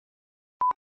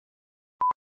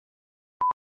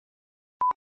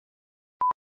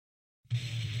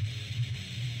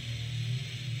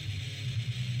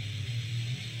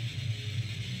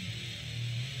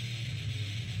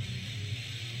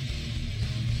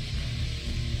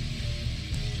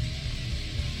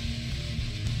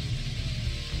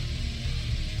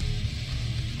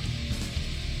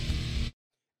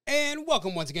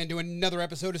welcome once again to another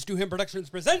episode of Stu Him Productions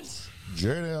presents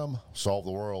J&M Solve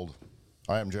the World.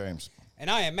 I am James. And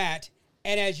I am Matt.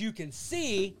 And as you can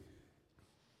see,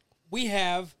 we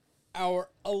have our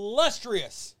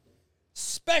illustrious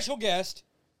special guest.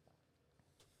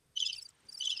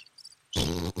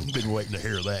 Been waiting to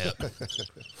hear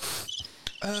that.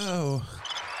 Oh.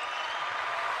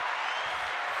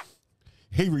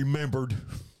 He remembered.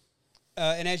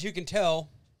 And as you can tell,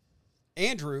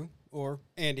 Andrew, or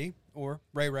Andy, or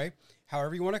Ray,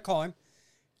 however you want to call him,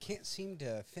 can't seem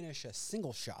to finish a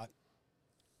single shot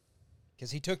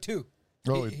because he took two.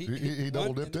 Oh, he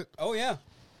double dipped it? Oh, yeah.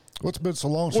 What's been so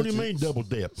long What since do you mean double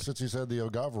dip? Since he's had the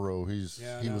Ogavaro, he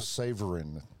know. was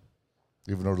savoring,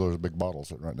 even though there was a big bottle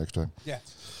sitting right next to him. Yeah.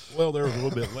 Well, there was a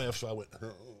little bit left, so I went.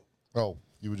 Oh,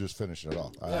 you were just finishing it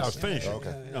off. I was finishing.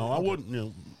 Okay. No, I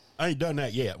wouldn't. I ain't done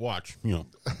that yet. Watch.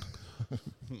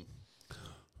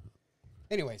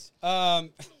 Anyways,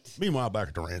 Meanwhile, back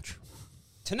at the ranch.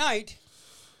 tonight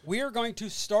we are going to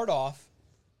start off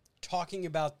talking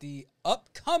about the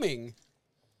upcoming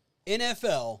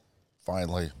NFL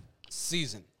Finally,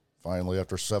 season.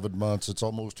 after 7 months, it's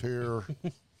almost here.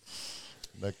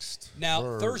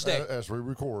 Thursday. As we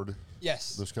record,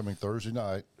 Yes. this coming Thursday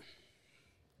night,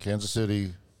 Kansas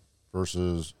City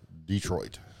versus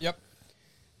Detroit. Yep.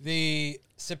 The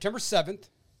September 7th,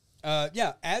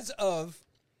 as of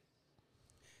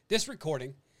this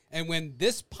recording, and when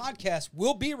this podcast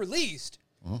will be released,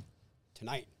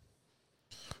 tonight.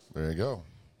 There you go.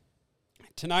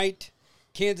 Tonight,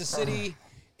 Kansas City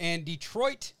and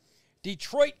Detroit.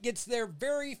 Detroit gets their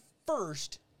very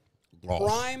first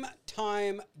prime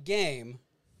time game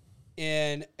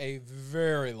in a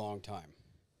very long time.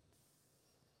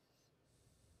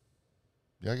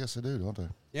 Yeah, I guess they do, don't they?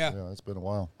 Yeah. Yeah, it's been a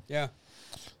while. Yeah.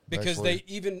 Because Actually-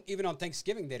 they even on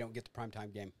Thanksgiving they don't get the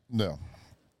primetime game.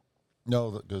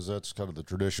 No, because that's kind of the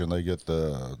tradition. They get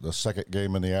the second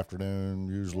game in the afternoon,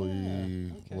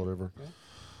 usually, okay. whatever.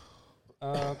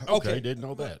 Okay, didn't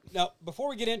know that. Now, before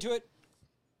we get into it,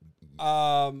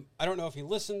 I don't know if he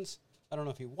listens. I don't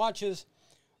know if he watches,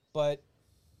 but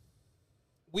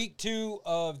week 2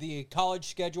 of the college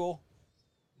schedule,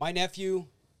 my nephew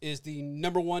is the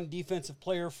 #1 defensive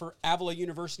player for Avila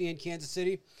University in Kansas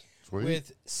City. Sweet.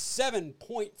 With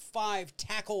 7.5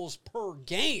 tackles per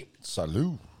game.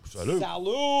 Salud.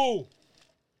 Salud.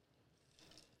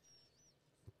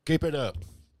 Keep it up.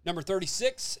 Number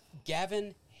 36,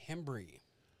 Gavin Hembry.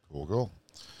 Cool.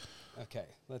 Okay,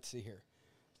 let's see here.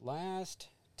 Last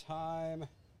time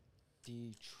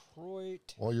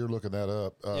Detroit. While you're looking that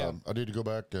up, Yeah. I need to go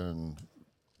back and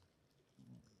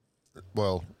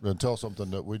tell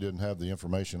something that we didn't have the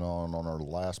information on our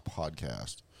last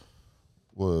podcast.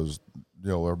 Was,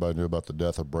 everybody knew about the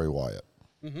death of Bray Wyatt.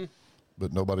 Mm-hmm.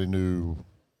 But nobody knew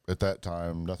at that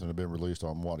time, nothing had been released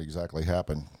on what exactly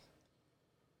happened.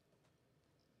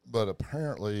 But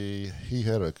apparently he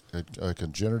had a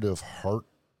congenitive heart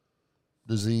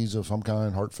disease of some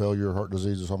kind, heart failure, heart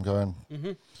disease of some kind.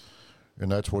 Mm-hmm.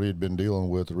 And that's what he'd been dealing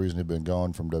with, the reason he'd been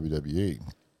gone from WWE.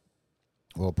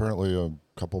 Well, apparently a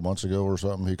couple months ago or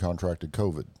something, he contracted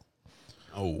COVID.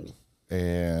 Oh.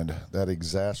 And that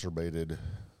exacerbated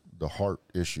the heart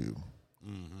issue.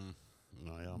 Mm-hmm.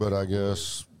 Oh, yeah. But I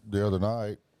guess the other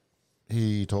night,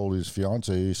 he told his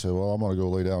fiance, he said, well, I'm going to go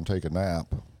lay down and take a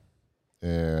nap.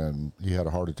 And he had a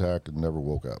heart attack and never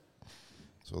woke up.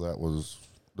 So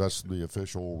that's the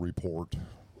official report,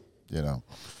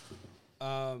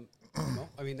 Well,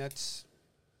 that's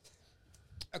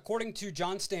according to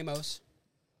John Stamos,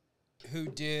 who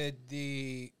did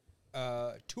the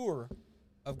tour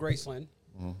of Graceland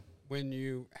when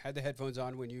you had the headphones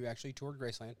on, when you actually toured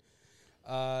Graceland.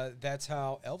 That's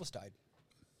how Elvis died.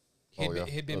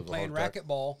 He'd been playing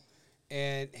racquetball,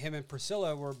 and him and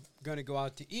Priscilla were going to go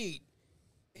out to eat.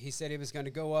 He said he was going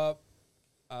to go up,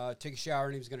 take a shower,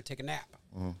 and he was going to take a nap.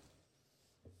 Mm-hmm.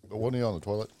 But wasn't he on the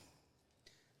toilet?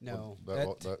 No. That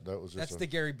was just that's the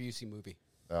Gary Busey movie.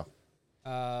 Yeah.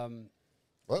 That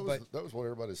was what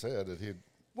everybody said, that he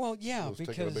was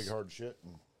taking a big hard shit.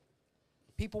 And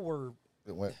people were...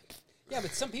 it went... Yeah,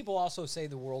 but some people also say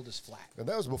the world is flat. And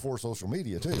that was before social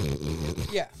media, too.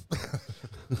 Yeah.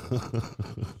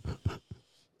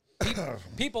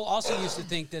 People also used to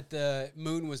think that the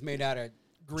moon was made out of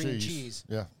green cheese.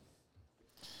 Yeah.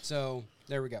 So,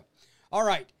 there we go. All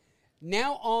right.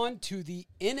 Now on to the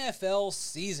NFL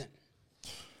season.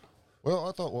 Well,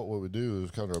 I thought what we would do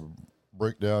is kind of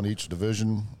break down each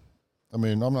division. I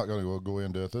mean, I'm not going to go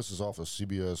in depth. This is off of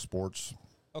CBS Sports.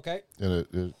 Okay. And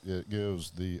it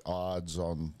gives the odds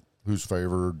on who's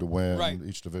favored to win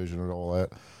each division and all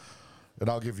that. And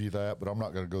I'll give you that, but I'm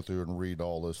not going to go through and read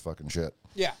all this fucking shit.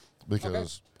 Yeah.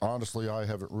 because honestly, I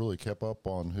haven't really kept up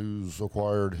on who's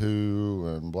acquired who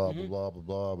and blah blah blah blah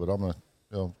blah. But I'm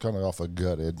kind of off a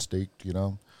gut instinct.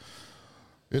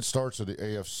 It starts in the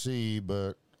AFC,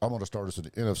 but I'm going to start us in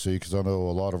the NFC because I know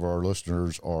a lot of our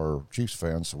listeners are Chiefs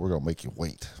fans, so we're going to make you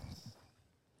wait.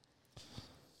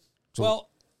 So,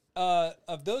 well,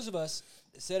 of those of us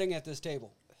sitting at this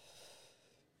table,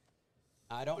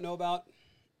 I don't know about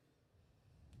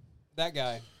that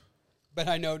guy, but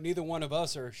I know neither one of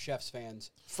us are Chefs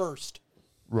fans first.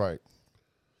 Right.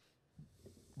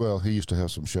 Well, he used to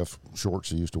have some chef shorts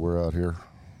he used to wear out here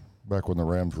back when the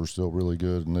Rams were still really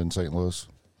good and in St. Louis.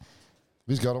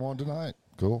 He's got them on tonight.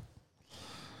 Cool.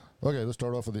 Okay, let's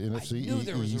start off with the NFC East. I knew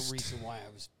there was a reason why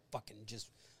I was fucking just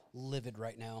livid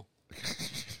right now.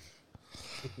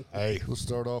 Hey, let's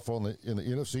start off in the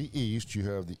NFC East. You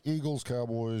have the Eagles,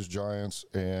 Cowboys, Giants,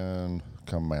 and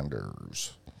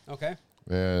Commanders. Okay.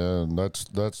 And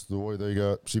that's the way they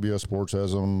got. CBS Sports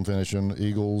has them finishing.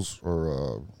 Eagles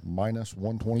are minus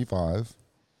 125.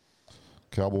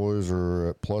 Cowboys are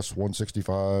at plus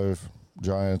 165.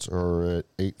 Giants are at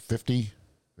 850.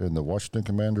 And the Washington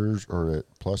Commanders are at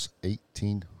plus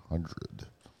 1,800.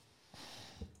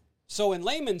 So in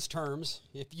layman's terms,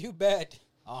 if you bet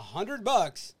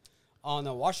 $100 on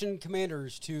the Washington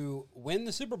Commanders to win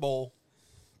the Super Bowl,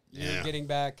 you're getting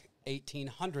back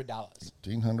 $1,800.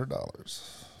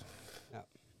 $1,800.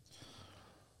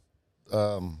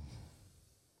 Yeah.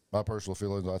 My personal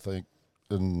feelings, I think,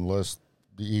 unless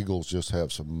the Eagles just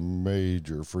have some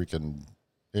major freaking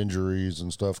injuries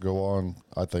and stuff go on,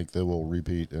 I think they will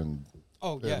repeat and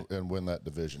win that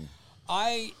division.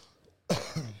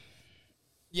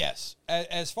 Yes.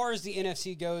 As far as the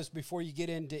NFC goes, before you get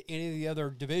into any of the other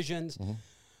divisions,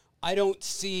 I don't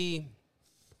see.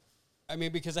 I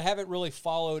mean, because I haven't really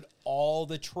followed all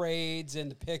the trades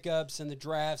and the pickups and the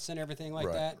drafts and everything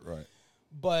like that. Right.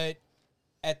 But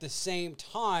at the same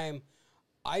time,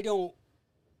 I don't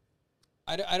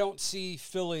see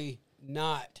Philly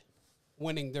not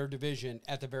winning their division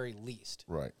at the very least.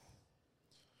 Right.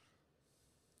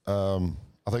 I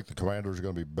think the Commanders are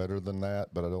going to be better than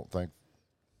that, but I don't think.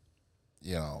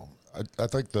 I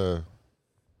think the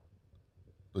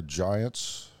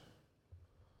Giants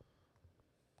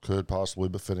could possibly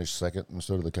finish second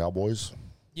instead of the Cowboys.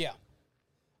 Yeah.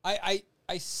 I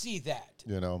see that.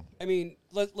 I mean,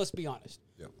 let's be honest.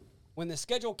 Yeah. When the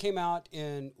schedule came out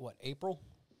in, April?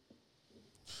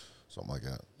 Something like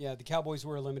that. Yeah, the Cowboys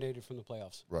were eliminated from the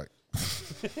playoffs. Right.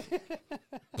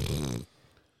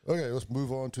 Okay, let's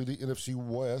move on to the NFC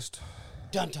West.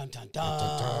 Dun, dun, dun, dun. Dun,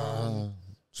 dun, dun.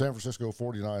 San Francisco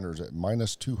 49ers at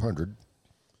minus 200.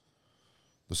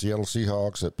 The Seattle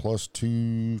Seahawks at plus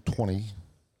 220.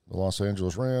 The Los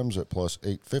Angeles Rams at plus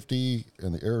 850.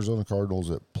 And the Arizona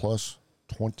Cardinals at plus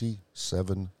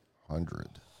 2,700.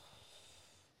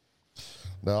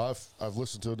 Now, I've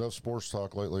listened to enough sports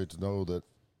talk lately to know that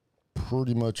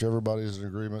pretty much everybody's in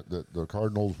agreement that the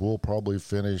Cardinals will probably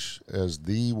finish as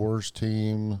the worst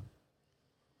team,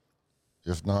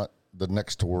 if not the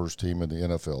next worst team in the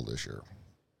NFL this year.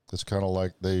 It's kind of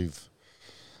like they've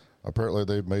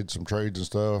made some trades and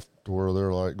stuff to where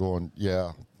they're like going,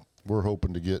 yeah, we're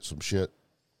hoping to get some shit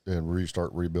and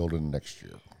restart rebuilding next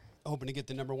year. Hoping to get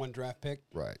the number 1 draft pick.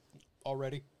 Right.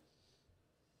 Already.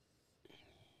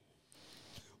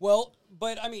 Well,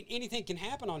 but I mean, anything can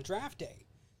happen on draft day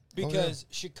because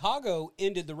Chicago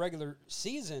ended the regular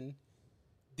season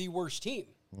the worst team.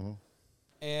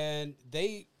 Mm-hmm. And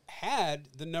they had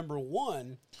the number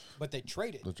 1, but they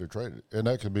traded. And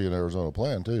that could be an Arizona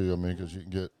plan too. I mean, because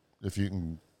if you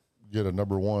can get a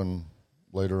number 1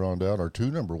 later on down, or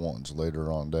 2 number 1s later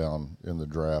on down in the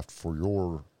draft for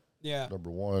your number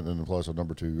 1, and plus a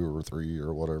number 2 or 3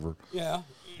 or whatever. Yeah,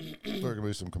 there could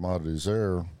be some commodities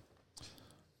there.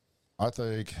 I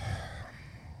think,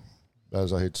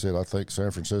 as I hate to say it, I think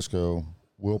San Francisco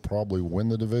will probably win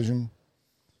the division,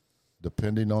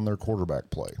 depending on their quarterback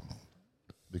play.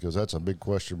 Because that's a big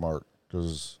question mark,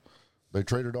 because they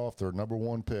traded off their number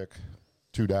 1 pick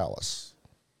to Dallas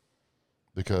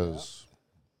because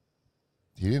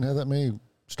he didn't have that many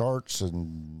starts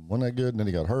and wasn't that good, and then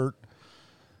he got hurt.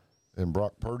 And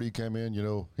Brock Purdy came in,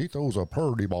 he throws a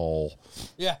Purdy ball.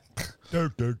 Yeah.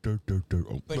 But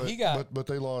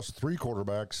they lost 3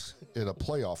 quarterbacks in a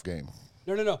playoff game.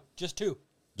 No, just 2.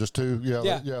 Just 2?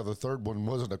 Yeah, the third one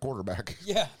wasn't a quarterback.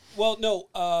 Yeah. Well, no,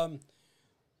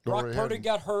 Brock Purdy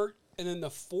got hurt, and then the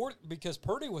fourth, because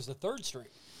Purdy was the 3rd string.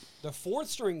 The 4th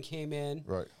string came in,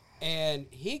 right, and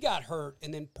he got hurt,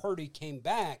 and then Purdy came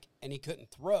back, and he couldn't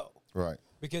throw. Right.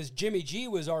 Because Jimmy G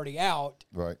was already out,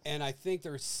 right, and I think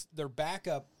their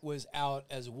backup was out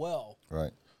as well.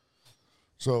 Right.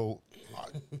 So,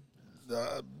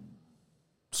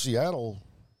 Seattle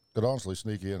could honestly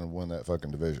sneak in and win that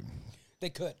fucking division. They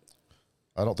could.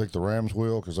 I don't think the Rams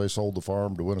will because they sold the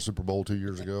farm to win a Super Bowl 2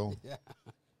 years ago. Yeah.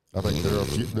 I think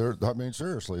I mean,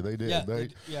 seriously, they did. Yeah.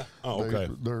 Yeah. Oh,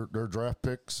 okay. Their draft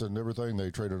picks and everything,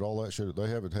 they traded all that shit. They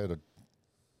haven't had a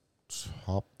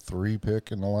top 3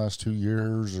 pick in the last 2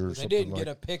 years or something. They didn't get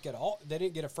a pick at all. They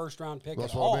didn't get a first-round pick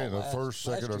That's at what all. I mean. The first,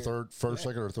 second,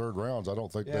 or third rounds. I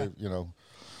don't think they,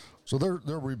 So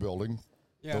they're rebuilding.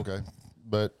 Yeah. Okay.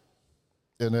 But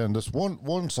and then this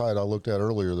one side I looked at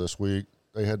earlier this week,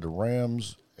 they had the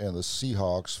Rams and the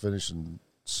Seahawks finishing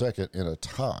second in a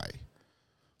tie.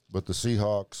 But the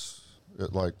Seahawks,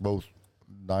 like both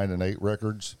 9-8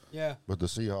 records. Yeah. But the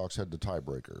Seahawks had the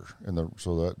tiebreaker, and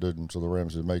so the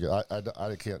Rams didn't make it. I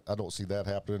don't see that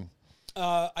happening.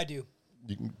 I do.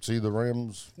 You can see the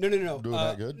Rams. No. Doing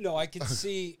that good. No, I could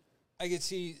see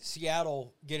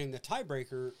Seattle getting the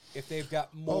tiebreaker if they've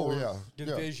got more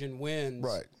division wins,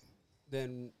 right,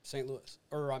 than St. Louis,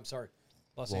 or I'm sorry,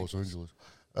 Los Angeles.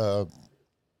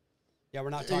 Yeah, we're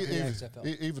not talking XFL.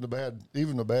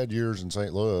 Even the bad years in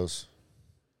St. Louis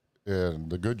and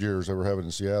the good years they were having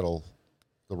in Seattle,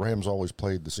 the Rams always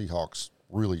played the Seahawks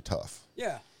really tough.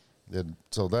 Yeah. And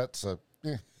so that's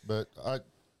but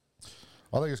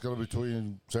I think it's going to be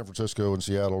between San Francisco and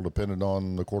Seattle, depending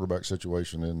on the quarterback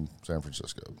situation in San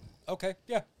Francisco. Okay.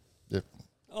 Yeah. Yep.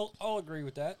 I'll agree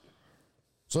with that.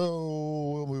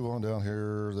 So we'll move on down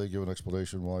here. They give an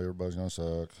explanation why everybody's going to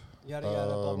suck. Yada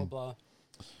yada blah blah blah.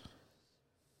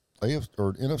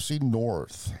 NFC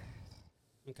North.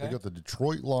 Okay. They got the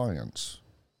Detroit Lions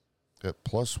at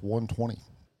plus 120.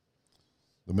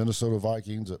 The Minnesota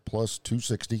Vikings at plus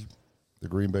 260. The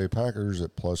Green Bay Packers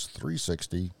at plus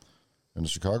 360. And the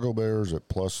Chicago Bears at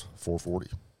plus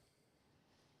 440.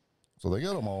 So they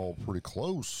got them all pretty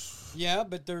close. Yeah,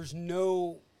 but there's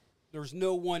no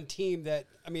one team that,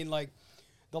 I mean, like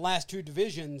the last 2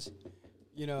 divisions,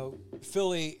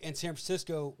 Philly and San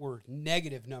Francisco were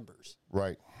negative numbers.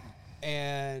 Right.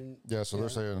 And yeah, so they're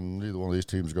saying neither one of these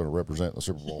teams is going to represent the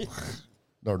Super Bowl.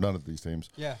 Or none of these teams.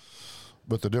 Yeah.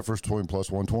 But the difference between plus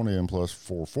 120 and plus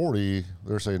 440,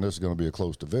 they're saying this is going to be a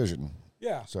close division.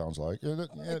 Yeah. Sounds like. I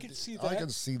can see that. I can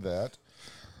see that.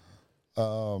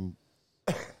 I'm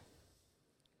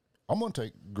going to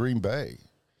take Green Bay.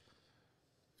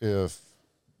 If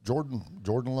Jordan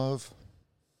Love,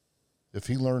 if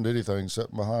he learned anything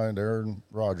sitting behind Aaron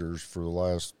Rodgers for the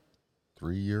last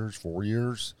 3 years, 4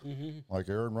 years, like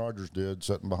Aaron Rodgers did,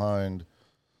 sitting behind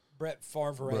Brett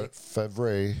Favre.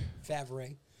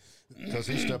 Because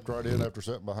he stepped right in after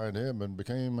sitting behind him and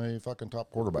became a fucking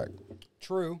top quarterback.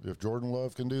 True. If Jordan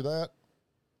Love can do that,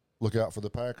 look out for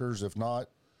the Packers. If not,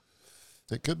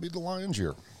 it could be the Lions'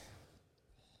 year.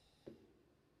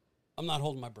 I'm not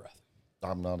holding my breath.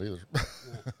 I'm not either. Yeah.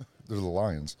 They're the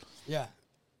Lions. Yeah.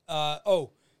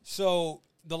 So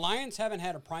the Lions haven't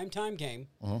had a primetime game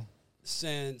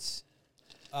since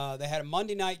they had a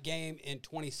Monday night game in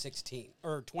 2016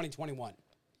 or 2021.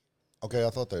 Okay,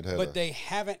 I thought they'd had But they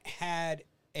haven't had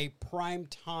a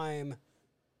primetime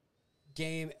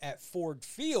game at Ford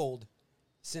Field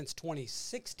since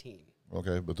 2016.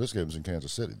 Okay, but this game's in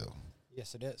Kansas City, though.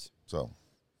 Yes, it is. So,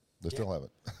 they still have it.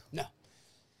 No.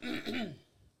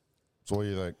 So what do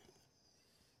you think?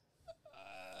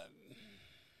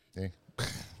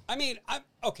 I mean,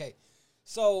 okay.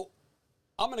 So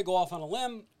I'm going to go off on a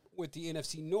limb with the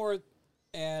NFC North,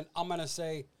 and I'm going to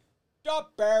say, the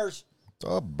Bears.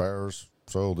 The Bears.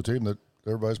 So the team that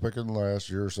everybody's picking last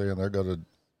year saying they're going to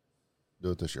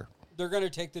do it this year. They're going to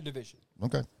take the division.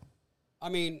 Okay. I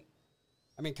mean,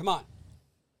 come on.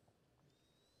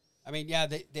 I mean, yeah,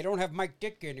 they don't have Mike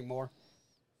Ditka anymore.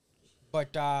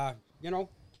 But,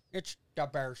 it's the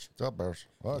Bears. The Bears.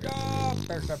 Okay. The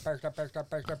Bears.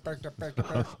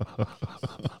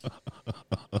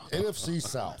 NFC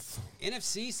South.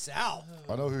 NFC South.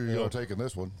 I know who you're going to take in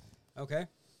this one. Okay.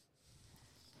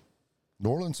 New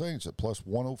Orleans Saints at plus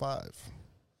 105.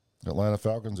 Atlanta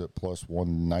Falcons at plus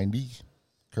 190.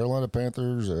 Carolina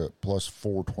Panthers at plus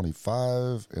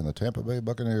 425. And the Tampa Bay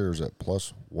Buccaneers at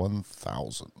plus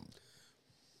 1,000.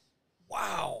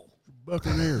 Wow.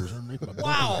 Buccaneers underneath my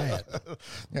Wow. hat.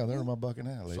 Yeah, they're my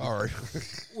Buccaneers. Lady. Sorry.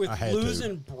 With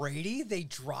losing Brady, they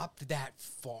dropped that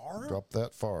far? Dropped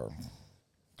that far. Of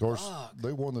course,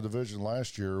 they won the division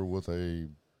last year with a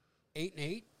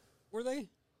 8-8, were they?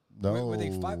 No. Were they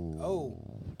 5? Oh.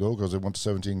 No, because they went to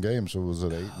 17 games, so was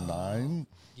it 8-9?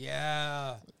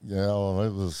 Yeah. Yeah, well,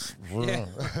 it was.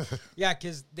 Yeah,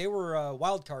 because they were a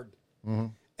wild card. Mm-hmm.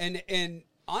 And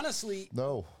honestly.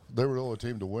 No, they were the only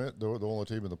team to win. They were the only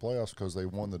team in the playoffs because they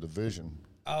won the division.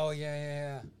 Oh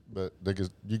yeah. But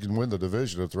you can win the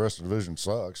division if the rest of the division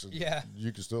sucks. Yeah.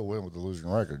 You can still win with the losing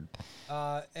record.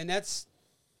 And that's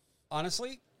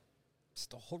honestly, it's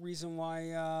the whole reason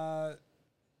why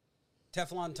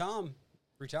Teflon Tom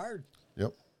retired.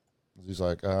 Yep. He's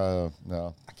like, no,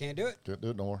 I can't do it. can't do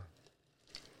it no more.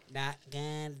 Not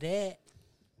gonna do it.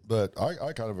 But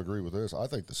I kind of agree with this. I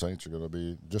think the Saints are going to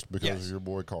be just because of your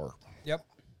boy Carr. Yep.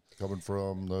 Coming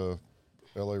from the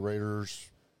L.A. Raiders,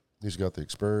 he's got the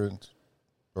experience.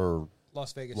 Or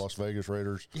Las Vegas. Las Vegas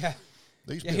Raiders. Yeah.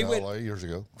 He's Yeah, been he in went- L.A. years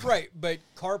ago. Right, but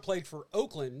Carr played for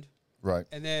Oakland, Right.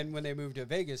 and then when they moved to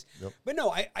Vegas. Yep. But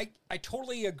no, I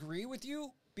totally agree with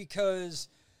you because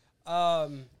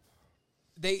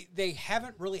they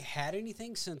haven't really had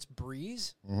anything since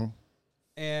Breeze. Mm-hmm.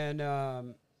 And,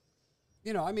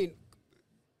 I mean,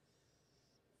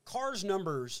 Carr's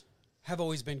numbers have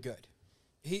always been good.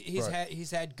 He's Right.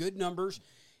 had good numbers.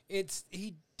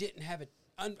 He didn't have it.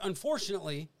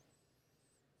 Unfortunately,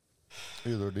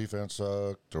 Either defense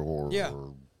sucked or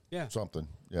Yeah. something.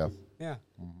 Yeah. yeah.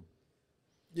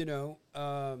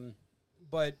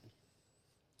 But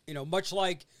much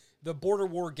like the border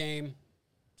war game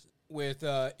with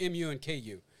MU and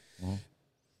KU,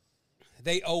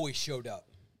 they always showed up.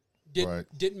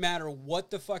 Didn't matter what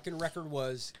the fucking record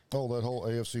was. Oh, that whole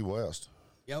AFC West.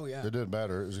 Oh yeah. It didn't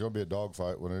matter. It was going to be a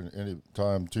dogfight when any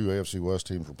time two AFC West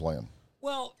teams were playing.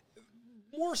 Well,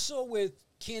 more so with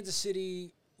Kansas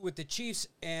City, with the Chiefs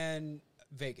and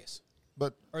Vegas,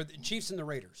 But or the Chiefs and the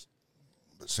Raiders.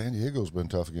 San Diego's been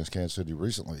tough against Kansas City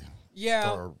recently.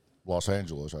 Yeah, Or Los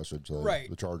Angeles, I should say. Right.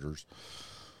 The Chargers.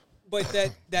 but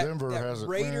that Denver that hasn't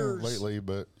Raiders lately,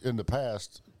 but in the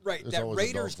past, right it's that always a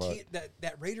Raiders dogfight.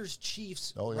 that Raiders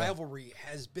Chiefs Oh, yeah. rivalry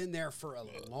has been there for a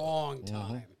long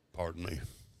time. Pardon me.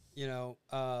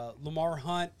 Lamar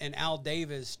Hunt and Al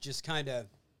Davis just kind of.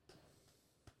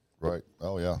 Right.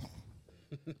 Oh, yeah.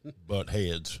 Butt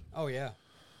heads. Oh yeah.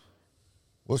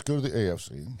 Let's go to the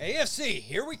AFC. AFC,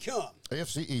 here we come.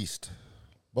 AFC East.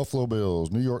 Buffalo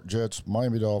Bills, New York Jets,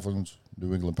 Miami Dolphins,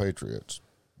 New England Patriots.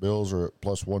 Bills are at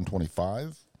plus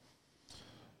 125.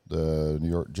 The New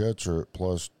York Jets are at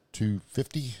plus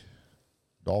 250.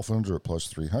 Dolphins are at plus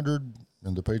 300.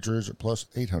 And the Patriots are at plus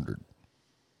 800.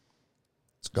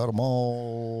 It's got them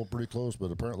all pretty close, but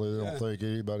apparently they don't think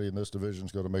anybody in this division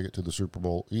is going to make it to the Super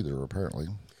Bowl either, apparently.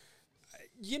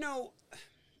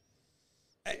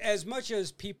 As much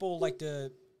as people like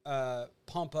to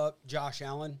pump up Josh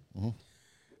Allen,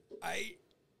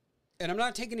 and I'm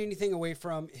not taking anything away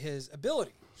from his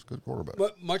ability, It's a good quarterback.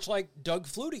 but much like Doug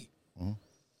Flutie.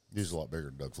 He's a lot bigger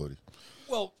than Doug Flutie.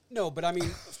 Well, no, but I mean,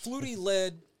 Flutie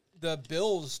led the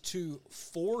Bills to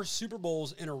 4 Super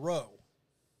Bowls in a row.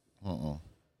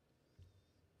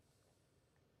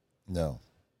 No.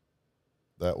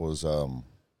 That was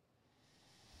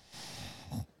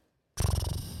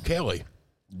Kelly,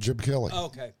 Jim Kelly.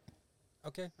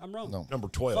 Okay, I'm wrong. No. number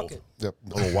 12. Fuck it. Yep. I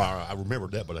don't know why I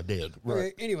remembered that, but I did.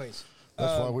 Okay, anyways,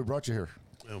 That's why we brought you here.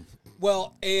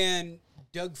 well, and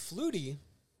Doug Flutie.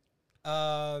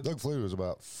 Doug Flutie was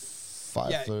about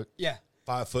 5 foot. Yeah.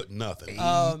 5 foot nothing.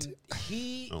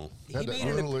 He Oh. he Had to made an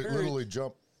appearance. literally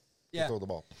jump Yeah. to throw the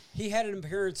ball. He had an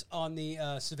appearance on the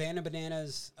Savannah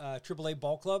Bananas AAA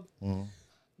Ball Club.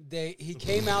 He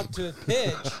came out to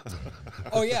pitch.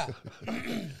 Oh yeah.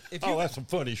 If you, That's some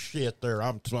funny shit there.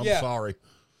 I'm Yeah. sorry.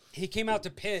 he came out to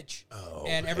pitch,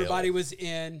 and everybody was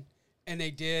in, and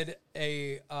they did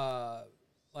a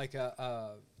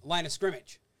line of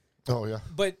scrimmage, Oh, yeah.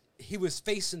 but he was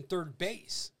facing third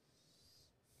base,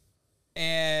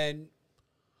 and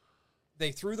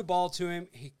they threw the ball to him.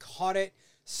 He caught it,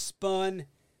 spun,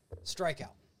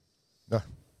 strikeout. Yeah.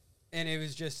 And it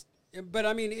was just, but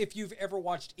I mean, if you've ever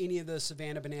watched any of the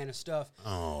Savannah Banana stuff,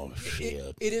 Oh,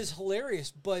 shit. it is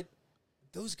hilarious. But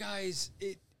those guys,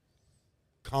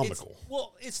 Comical.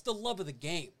 it's the love of the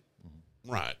game.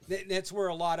 Right. That's where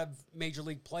a lot of major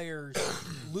league players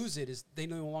lose it, is they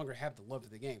no longer have the love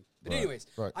of the game. But anyways,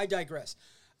 right. I digress.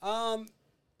 I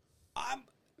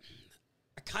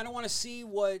kind of want to see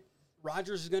what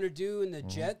Rodgers is going to do in the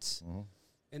Jets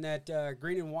in that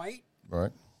green and white.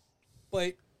 Right.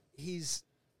 But he's,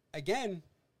 again,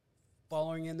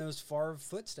 following in those Favre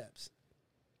footsteps.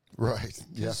 Right.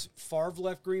 Yeah. Because Favre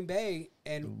left Green Bay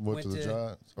and Went to the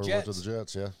Giants. Or Jets. went to the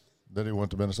Jets, yeah. Then he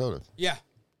went to Minnesota. Yeah.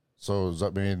 So does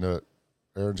that mean that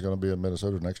Aaron's going to be in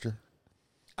Minnesota next year?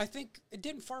 I think,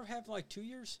 didn't Favre have like 2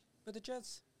 years with the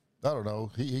Jets? I don't know.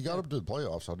 He got up to the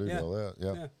playoffs. I do know that.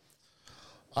 Yeah.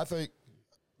 I think,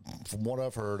 from what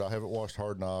I've heard, I haven't watched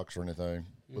Hard Knocks or anything,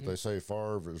 but they say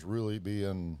Favre is really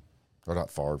being or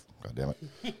not Favre, God damn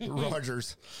it,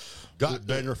 Rodgers Got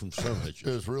better from so much.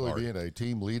 is really being a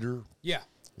team leader. Yeah.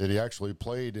 That he actually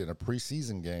played in a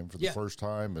preseason game for the Yeah. first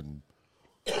time in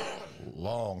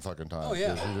long fucking time. Oh,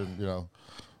 yeah. 'Cause he didn't,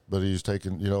 but he's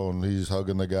taking, and he's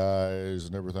hugging the guys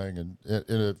and everything. And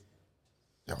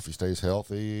if he stays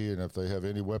healthy and if they have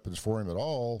any weapons for him at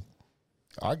all,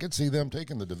 I could see them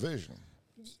taking the division.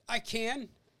 I can.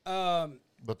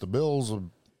 But the Bills, they've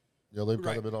kind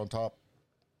Right. of been on top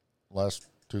last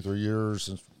 2-3 years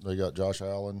since they got Josh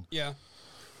Allen. Yeah.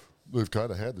 They've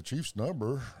kind of had the Chiefs'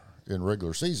 number in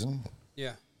regular season,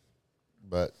 Yeah.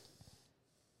 but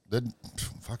then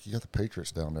you got the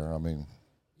Patriots down there. I mean,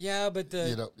 Yeah, but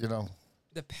the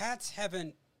the Pats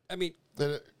haven't. I mean,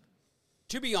 they,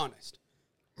 to be honest,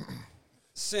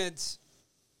 since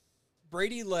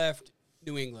Brady left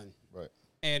New England right,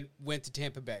 and went to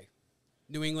Tampa Bay,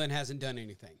 New England hasn't done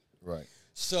anything. right.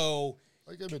 So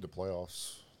They get made the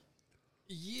playoffs.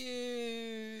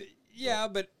 yeah,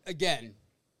 but again,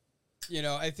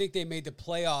 I think they made the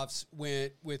playoffs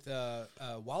with a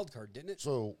wild card, didn't it?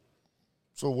 So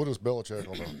what is Belichick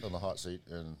on the hot seat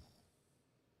in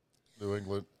New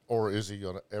England, or is he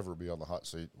going to ever be on the hot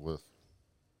seat with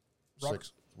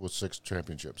Robert? six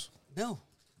championships? No,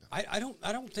 I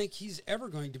don't think he's ever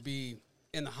going to be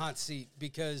in the hot seat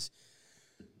because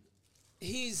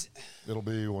It'll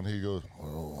be when he goes,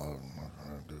 well,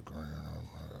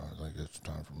 I think it's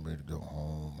time for me to go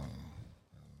home and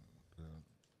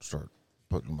start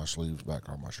putting my sleeves back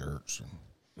on my shirts. And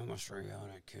I'm gonna show you how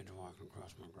that kid walking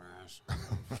across my grass.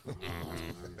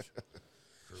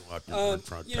 Like them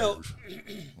front tires.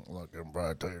 like them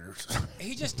bright taters.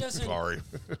 He just doesn't. Sorry.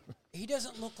 He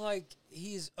doesn't look like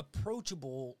he's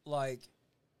approachable like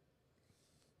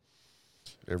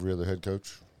Every other head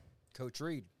coach. Coach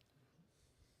Reed.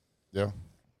 Yeah.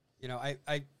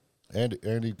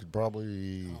 Andy could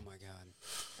probably. Oh my God.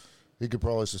 He could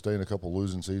probably sustain a couple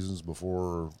losing seasons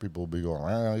before people will be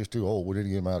going, he's too old. We need to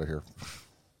get him out of here.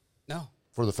 No.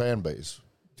 For the fan base.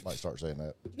 Might start saying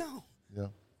that. No. Yeah.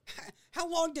 How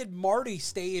long did Marty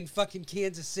stay in fucking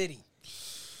Kansas City?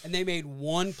 And they made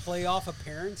one playoff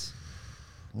appearance?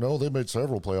 No, they made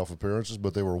several playoff appearances,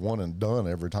 but they were one and done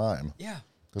every time. Yeah.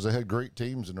 Because they had great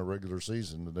teams in the regular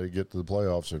season, and they get to the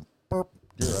playoffs and burp,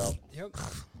 you're out. Yep.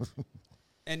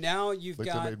 And now you've They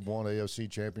got made one AFC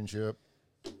championship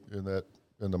in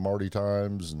the Marty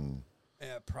times, and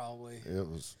yeah, probably. it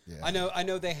was I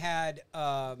know they had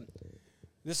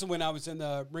this is when I was in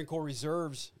the Marine Corps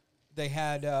Reserves. They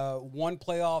had one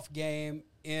playoff game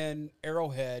in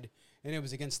Arrowhead, and it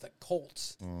was against the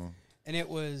Colts. And it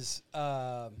was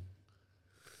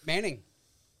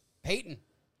Peyton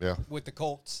Yeah. with the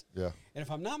Colts. Yeah. And if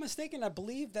I'm not mistaken, I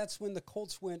believe that's when the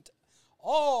Colts went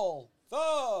all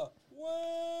the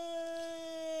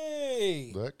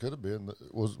way. That could have been.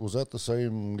 Was that the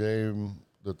same game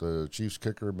that the Chiefs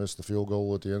kicker missed the field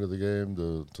goal at the end of the game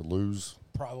to lose?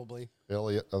 Probably.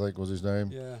 Elliott, I think was his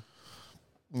name. Yeah.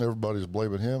 And everybody's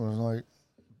blaming him, and it's like,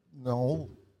 no,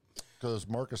 because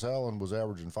Marcus Allen was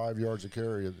averaging 5 yards a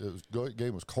carry. The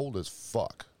game was cold as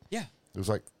fuck. Yeah. It was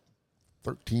like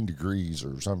 13 degrees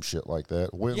or some shit like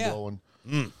that. Wind Yeah. blowing.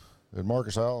 And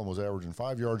Marcus Allen was averaging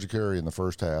 5 yards a carry in the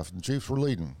first half. And the Chiefs were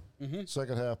leading.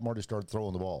 Second half, Marty started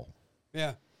throwing the ball.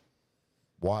 Yeah.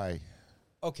 Why?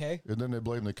 Okay. And then they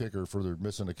blame the kicker for their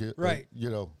missing a kick. Right.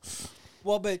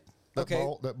 Well, but That okay.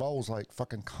 ball was like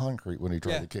fucking concrete when he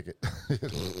tried Yeah. to kick it.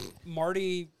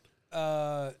 Marty,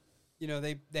 they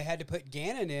had to put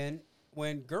Gannon in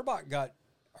when Gerbach got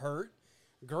hurt.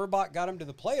 Gerbach got him to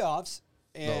the playoffs,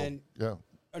 and Gannon got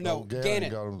him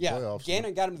to the playoffs.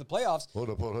 Gannon got him to the playoffs. Put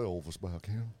Elvis back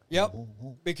in. Yep,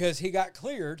 because he got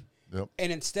cleared. Yep.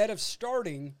 And instead of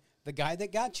starting the guy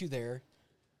that got you there,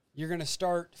 you're gonna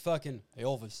start fucking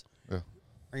Elvis. Yeah.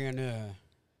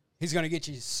 He's gonna get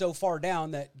you so far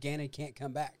down that Gannon can't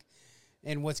come back.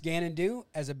 And what's Gannon do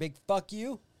as a big fuck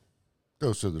you?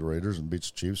 Goes to the Raiders and beats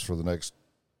the Chiefs for the next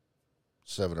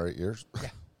 7 or 8 years. Yeah.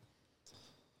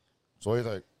 So what do you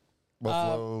think?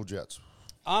 Buffalo Jets.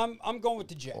 I'm going with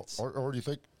the Jets. Or do you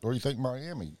think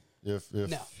Miami? If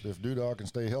No. Duda can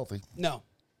stay healthy. No.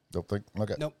 Don't think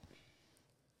okay. Nope.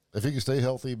 If he can stay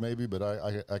healthy, maybe, but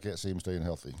I can't see him staying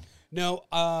healthy. No.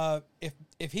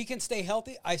 If he can stay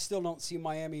healthy, I still don't see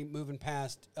Miami moving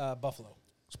past Buffalo.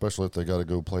 Especially if they got to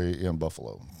go play in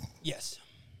Buffalo. Yes.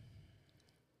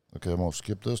 Okay, I'm going to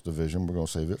skip this division. We're going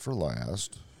to save it for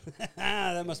last.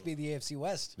 That must be the AFC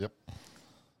West. Yep.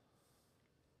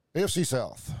 AFC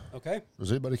South. Okay.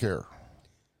 Does anybody care?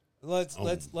 Let's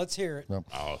hear it. No.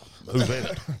 Who's in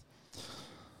it?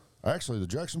 Actually, the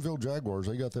Jacksonville Jaguars,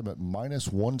 they got them at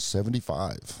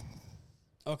 -175.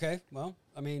 Okay. Well,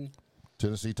 I mean,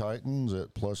 Tennessee Titans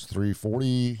at plus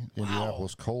 340.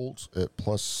 Indianapolis Colts at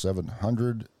plus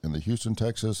 700. And the Houston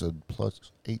Texans at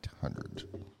plus 800.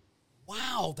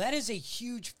 Wow, that is a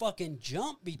huge fucking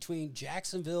jump between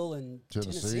Jacksonville and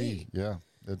Tennessee. Yeah.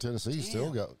 And Tennessee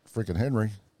still got freaking Henry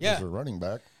as their running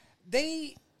back.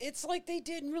 It's like they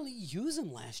didn't really use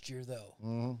him last year, though.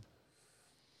 Mm-hmm.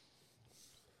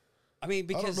 I mean,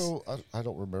 because I don't know. I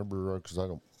don't remember because I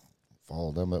don't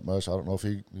follow them that much. I don't know if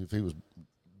he was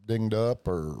dinged up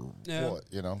or what,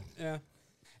 you know. Yeah,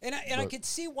 and I could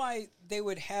see why they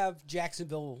would have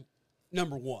Jacksonville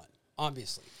number one,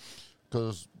 obviously.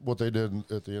 Because what they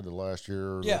did at the end of last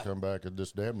year, they come back and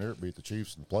just damn near beat the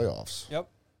Chiefs in the playoffs. Yep.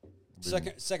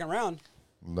 Second round.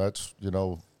 And that's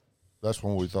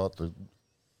when we thought the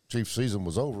Chiefs season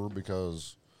was over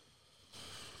because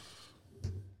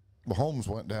Mahomes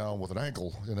went down with an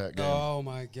ankle in that game. Oh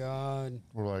my God.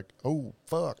 We're like, oh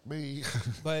fuck me.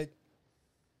 But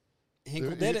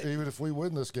Hinkle did it. Even if we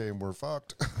win this game, we're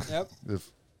fucked. Yep.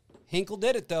 Hinkle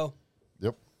did it though.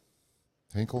 Yep.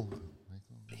 Hinky.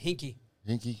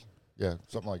 Yeah,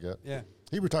 something like that. Yeah.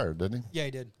 He retired, didn't he? Yeah,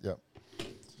 he did. Yep.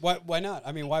 Why not?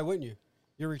 I mean, why wouldn't you?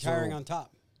 You're retiring on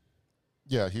top.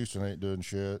 Yeah, Houston ain't doing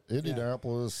shit.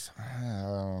 Indianapolis,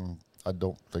 I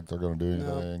don't think they're going to do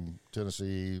anything. No.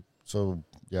 Tennessee, so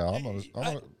yeah,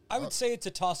 I would say it's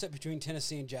a toss-up between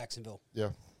Tennessee and Jacksonville.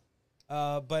 Yeah.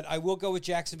 But I will go with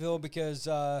Jacksonville because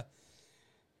I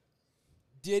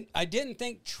didn't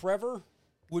think Trevor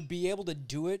would be able to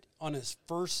do it on his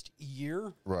first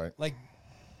year. Right. Like,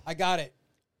 I got it.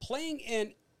 Playing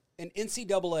in an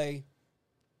NCAA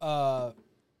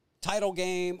title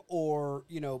game or,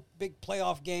 big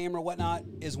playoff game or whatnot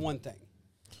is one thing.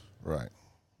 Right.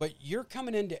 But you're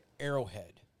coming into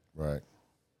Arrowhead. Right.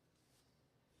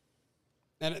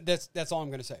 And that's all I'm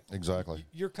going to say. Exactly.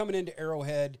 You're coming into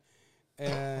Arrowhead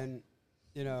and,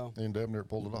 And damn near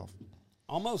pulled it off.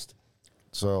 Almost.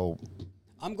 So.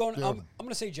 I'm going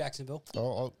to say Jacksonville.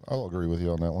 I'll agree with you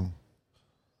on that one.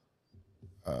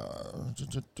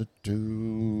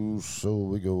 So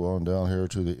we go on down here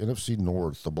to the NFC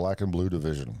North, the black and blue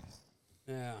division.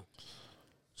 Yeah.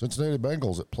 Cincinnati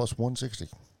Bengals at plus 160.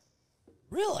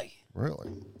 Really? Wow.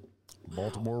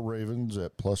 Baltimore Ravens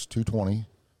at plus 220.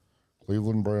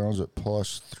 Cleveland Browns at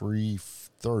plus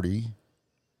 330.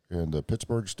 And the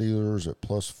Pittsburgh Steelers at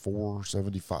plus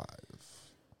 475.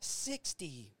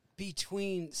 60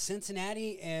 between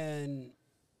Cincinnati and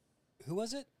who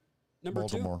was it? Number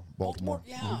Baltimore. two? Baltimore.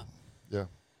 Yeah. Mm-hmm. Yeah.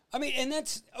 I mean, and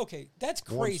that's okay. That's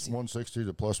crazy. 160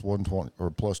 to plus 120 or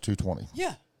plus 220.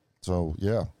 Yeah. So,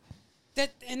 yeah.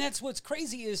 That's what's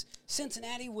crazy is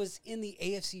Cincinnati was in the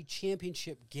AFC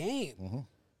Championship game. Mm-hmm.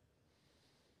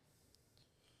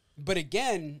 But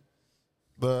again.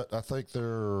 But I think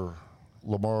they're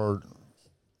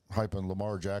hyping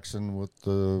Lamar Jackson with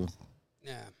the.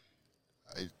 Yeah.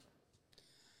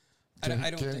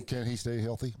 I don't think. Can he stay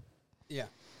healthy? Yeah.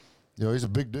 He's a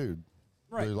big dude.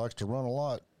 Right. But he likes to run a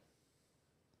lot.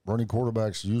 Running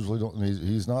quarterbacks usually don't.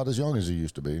 He's not as young as he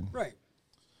used to be. Right.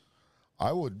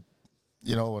 I would,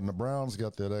 and the Browns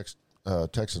got that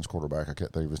Texans quarterback. I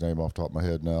can't think of his name off the top of my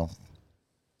head now.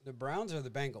 The Browns or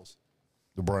the Bengals?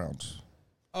 The Browns.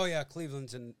 Oh, yeah.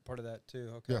 Cleveland's in part of that,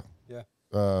 too. Okay. Yeah.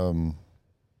 Yeah.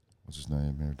 What's his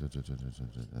name here?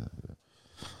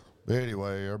 But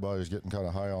anyway, everybody's getting kind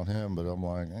of high on him, but I'm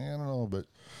like, I don't know. But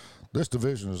this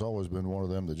division has always been one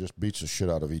of them that just beats the shit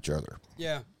out of each other.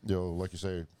 Yeah. Like you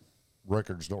say,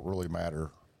 records don't really matter.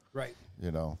 Right.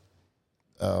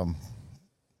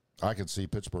 I can see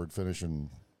Pittsburgh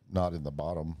finishing not in the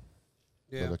bottom,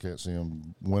 yeah. but I can't see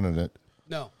them winning it.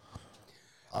 No.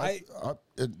 Unless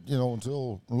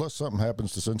something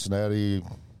happens to Cincinnati,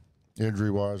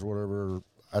 injury-wise, whatever,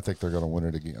 I think they're going to win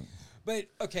it again. But,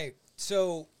 okay,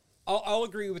 so I'll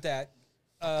agree with that.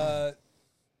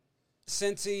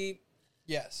 Cincy,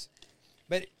 yes.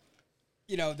 But,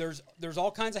 there's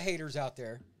all kinds of haters out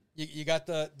there. You got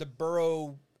the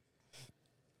Burrow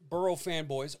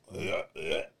fanboys.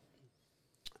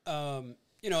 And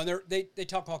they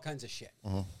talk all kinds of shit.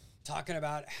 Uh-huh. Talking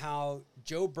about how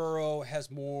Joe Burrow has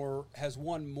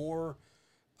won more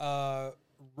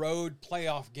road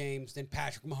playoff games than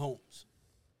Patrick Mahomes.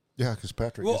 Yeah, because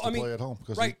Patrick gets to play at home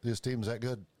because his team's that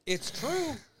good. It's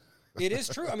true. It is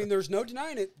true. I mean, there's no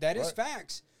denying it. That is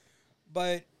facts.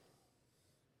 But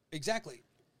exactly.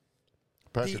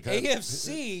 The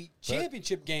AFC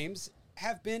championship games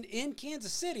have been in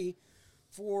Kansas City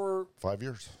for 5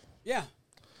 years. Yeah.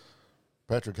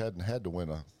 Patrick hadn't had to win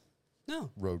a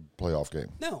road playoff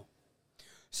game. No.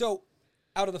 So,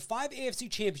 out of the 5 AFC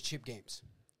championship games,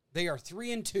 they are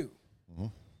 3-2. Mm-hmm.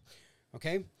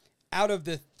 Okay? out of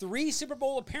the 3 Super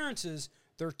Bowl appearances,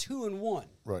 they're 2-1.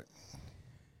 Right.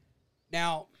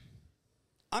 Now,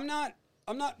 I'm not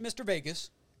Mr. Vegas.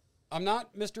 I'm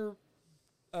not Mr.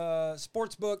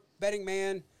 Sportsbook betting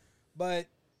man, but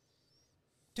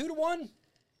 2-1,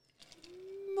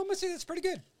 I'm gonna say that's pretty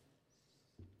good.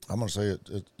 I'm gonna say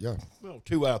it. Yeah. Well,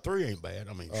 2 out of 3 ain't bad.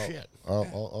 I mean, shit.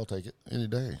 I'll take it any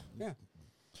day. Yeah.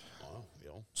 Well, you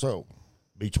know, So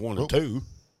beats 1 and 2.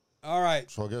 All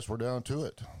right. I guess we're down to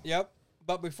it. Yep.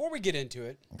 But before we get into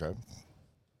it, Okay.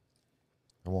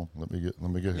 Come on, let me get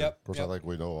here. Yep, Of course, yep. I think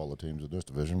we know all the teams in this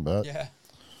division, but yeah,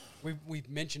 we've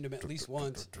mentioned them at least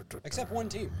once, except one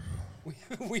team.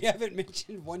 We haven't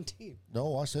mentioned one team.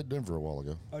 no, I said Denver a while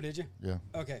ago. Oh, did you? Yeah,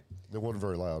 Okay. it wasn't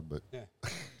very loud, but Yeah.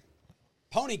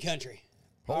 Pony Country.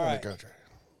 Holy All right. country.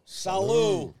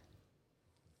 Salud.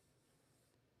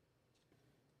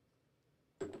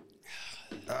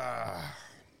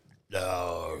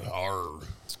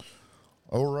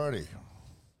 Alrighty.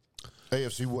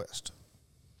 AFC West.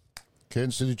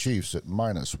 Kansas City Chiefs at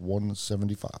minus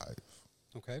 175.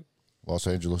 Okay. Los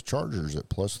Angeles Chargers at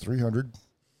plus 300.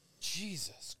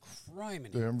 Jesus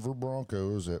Christ. Denver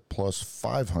Broncos at plus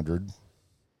 500.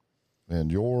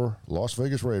 And your Las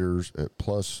Vegas Raiders at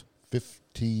plus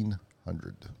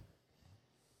 1,500.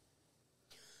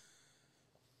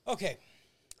 Okay.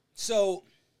 So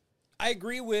I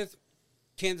agree with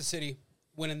Kansas City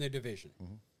winning the division.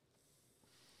 Mm-hmm.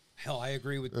 Hell, I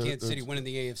agree with Kansas City winning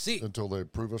the AFC. Until they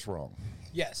prove us wrong.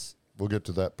 Yes. We'll get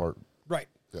to that part. Right.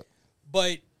 Yep.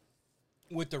 But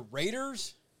with the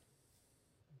Raiders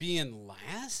being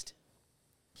last,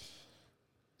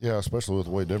 Yeah, especially with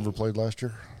the way Denver played last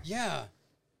year. yeah.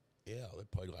 Yeah, they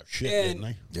played like shit, And-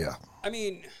 didn't they? Yeah. I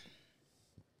mean,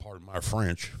 Pardon my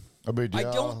French. I mean, I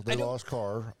yeah, don't- they I don't- lost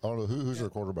Carr. I don't know who's their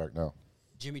quarterback now.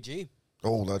 Jimmy G.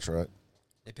 Oh, that's right.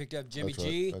 They picked up Jimmy That's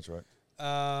G. right. That's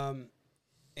right.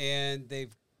 And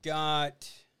they've got.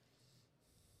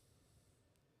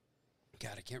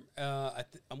 God, I can't.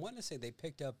 I'm wanting to say they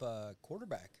picked up a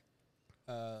quarterback,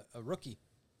 a rookie,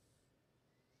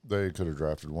 They could have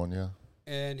drafted one, yeah.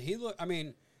 and he looked. I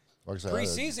mean, Like I said,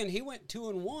 preseason he went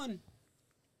 2-1.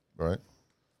 right?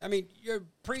 I mean, your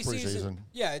preseason. Preseason.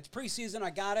 Yeah, it's preseason. I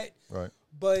got it. Right.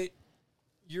 But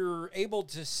you're able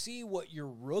to see what your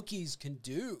rookies can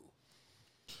do.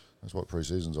 That's what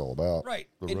preseason's all about. Right.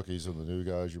 The And- rookies and the new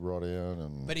guys you brought in,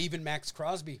 and But even Max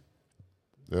Crosby,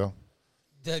 yeah,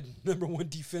 the #1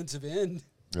 defensive end,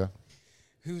 yeah.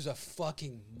 who's a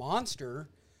fucking monster,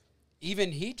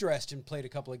 even he dressed and played a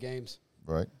couple of games.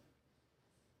 Right.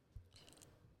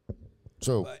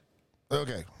 So, But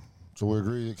okay. So we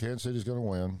agree that Kansas City's going to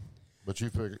win, but you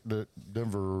picked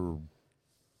Denver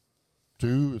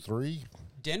 2 or 3?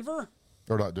 Denver,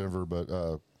 Or not Denver,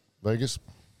 but Vegas?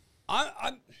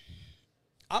 I'm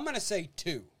going to say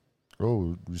 2.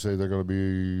 Oh, you say they're going to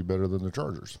be better than the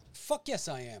Chargers. Fuck yes,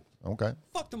 I am. Okay.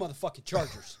 Fuck the motherfucking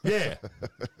Chargers. Yeah.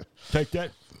 take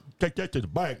that to the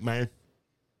bank, man.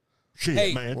 Shit,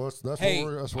 Hey. man. Well, that's Hey,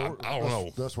 where that's where I don't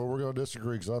know. That's where we're going to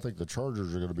disagree because I think the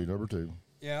Chargers are going to be number 2,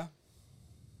 Yeah.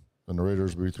 and the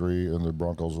Raiders will be 3, and the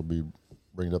Broncos will be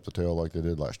bringing up the tail like they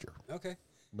did last year. Okay.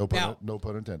 No pun, Now- no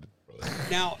pun intended.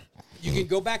 Now, you can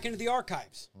go back into the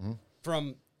archives Mm-hmm.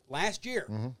 from last year,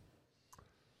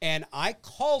 and I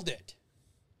called it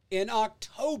in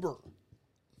October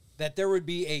that there would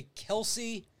be a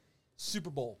Kelsey Super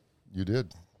Bowl. You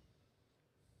did.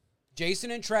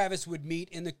 Jason and Travis would meet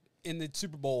in the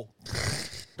Super Bowl,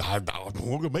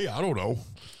 Look at me. I don't know.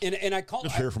 and I called.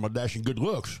 Just here for my dashing good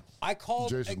looks. I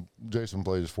called. Jason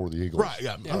plays for the Eagles. Right,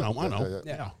 yeah. I know.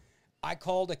 Yeah. Yeah. I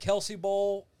called a Kelsey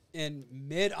Bowl in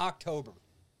mid-October,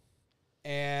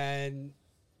 and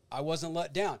I wasn't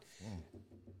let down.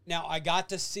 Now, I got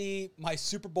to see my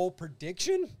Super Bowl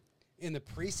prediction in the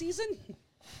preseason,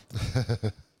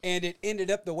 and it ended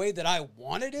up the way that I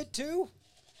wanted it to,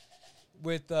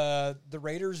 with the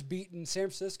Raiders beating San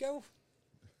Francisco.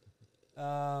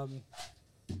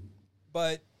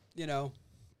 But, you know,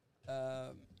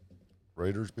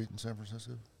 Raiders beating San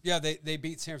Francisco? yeah, they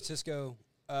beat San Francisco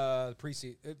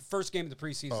preseason. First game of the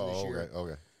preseason this year.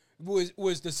 Okay.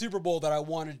 Was the Super Bowl that I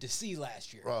wanted to see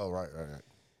last year. Oh,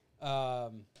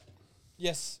 right.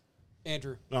 Yes,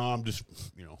 Andrew. No, I'm just,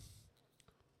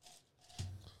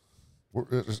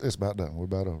 It's about done. We're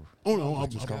about over. Oh, no. I'm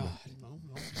just just coming.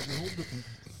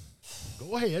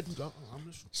 Go ahead. I'm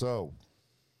just. So,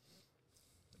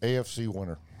 AFC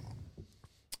winner.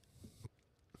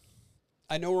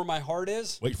 I know where my heart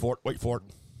is, Wait for it.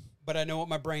 but I know what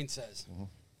my brain says.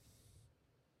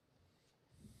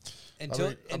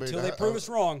 Until I mean, they prove us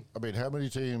wrong. I mean, how many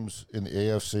teams in the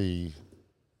AFC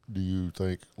do you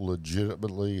think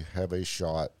legitimately have a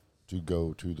shot to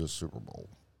go to the Super Bowl.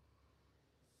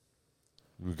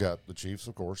 We've got the Chiefs,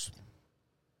 of course.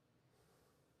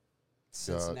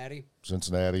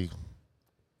 Cincinnati,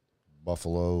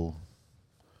 Buffalo,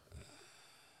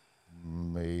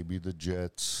 maybe the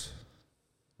Jets.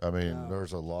 I mean,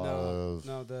 there's a lot of...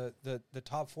 No, the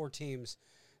top 4 teams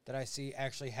that I see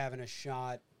actually having a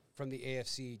shot from the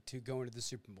AFC to go into the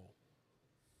Super Bowl.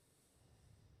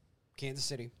 Kansas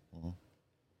City,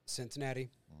 Cincinnati,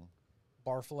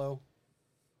 Buffalo,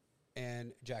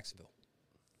 and Jacksonville.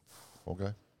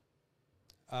 Okay.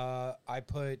 I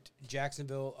put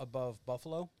Jacksonville above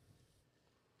Buffalo.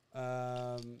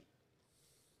 I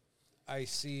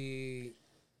see...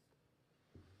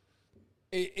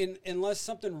 unless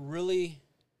something really,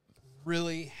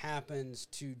 really happens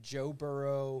to Joe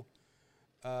Burrow,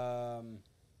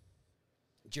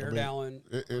 Jared Allen.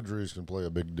 Injuries can play a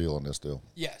big deal in this deal.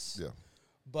 Yes. Yeah.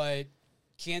 But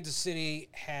Kansas City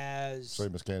has...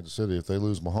 Same as Kansas City. If they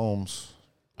lose Mahomes...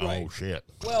 Right. Oh, shit.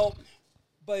 Well,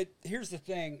 but here's the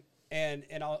thing, and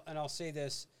I'll say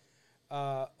this,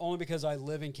 only because I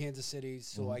live in Kansas City,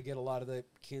 so I get a lot of the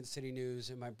Kansas City news,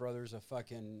 and my brother's a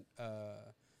fucking...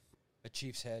 a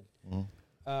Chiefs head.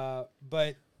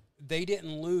 But they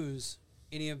didn't lose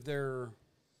any of their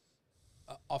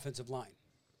offensive line.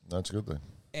 That's a good thing.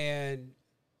 And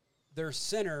their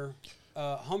center,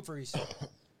 Humphreys,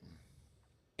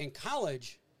 in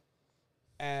college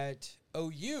at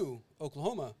OU,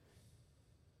 Oklahoma,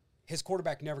 his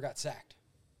quarterback never got sacked.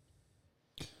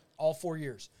 All 4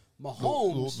 years.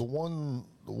 Mahomes...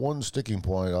 The one sticking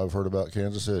point I've heard about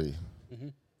Kansas City...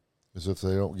 is if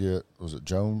they don't get, was it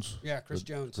Jones? Yeah, Chris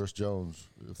Jones. Chris Jones.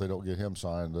 If they don't get him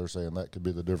signed, they're saying that could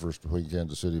be the difference between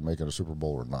Kansas City making a Super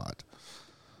Bowl or not.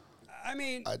 I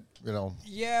mean,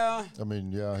 yeah. I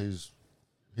mean, yeah, he's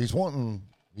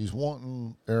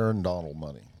wanting Aaron Donald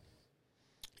money.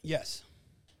 Yes.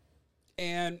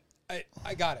 And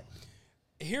I got it.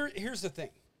 Here's the thing.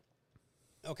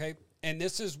 Okay? And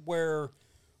this is where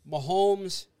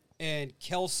Mahomes and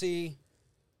Kelsey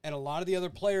and a lot of the other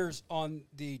players on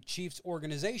the Chiefs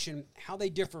organization, how they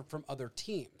differ from other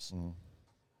teams.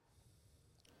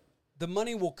 The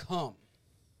money will come.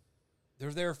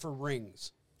 They're there for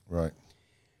rings. Right.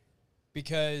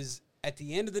 Because at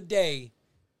the end of the day,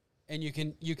 and you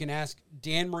can ask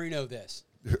Dan Marino this.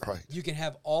 Right. You can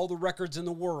have all the records in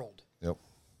the world. Yep.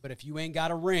 But if you ain't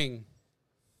got a ring,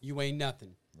 you ain't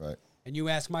nothing. Right. And you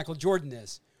ask Michael Jordan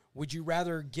this. Would you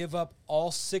rather give up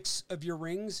all 6 of your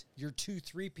rings, your 2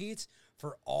 3-peats,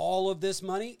 for all of this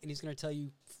money? And he's going to tell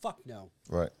you, fuck no.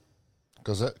 Right.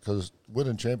 Because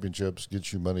winning championships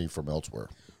gets you money from elsewhere.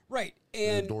 Right.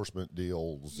 And endorsement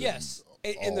deals. Yes.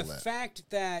 And the fact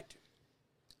that,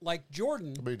 like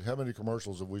Jordan. I mean, how many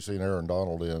commercials have we seen Aaron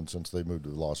Donald in since they moved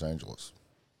to Los Angeles?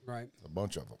 Right. A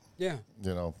bunch of them. Yeah.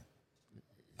 You know,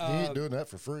 he ain't doing that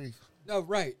for free. No,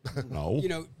 right. No. You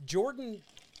know, Jordan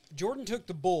took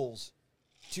the Bulls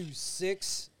to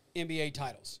 6 NBA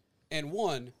titles and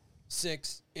won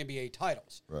 6 NBA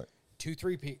titles. Right. 2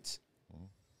 3-peats.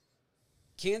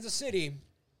 Kansas City,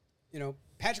 you know,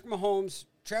 Patrick Mahomes,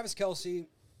 Travis Kelce,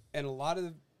 and a lot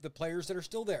of the players that are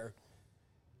still there,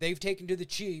 they've taken the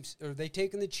Chiefs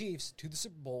to the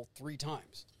Super Bowl 3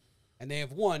 times. And they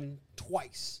have won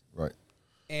twice. Right.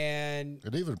 And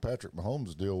even Patrick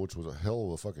Mahomes' deal, which was a hell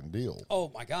of a fucking deal.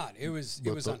 Oh my God, it was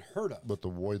unheard of. But the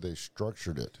way they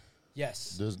structured it,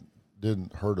 yes,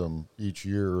 didn't hurt them each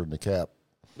year in the cap.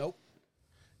 Nope.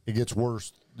 It gets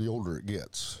worse the older it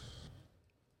gets.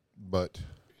 But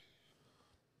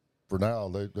for now,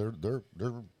 they're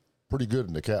pretty good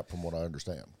in the cap, from what I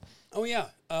understand. Oh yeah,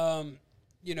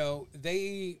 you know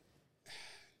and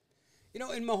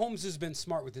Mahomes has been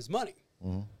smart with his money.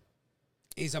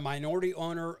 He's a minority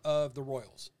owner of the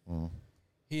Royals.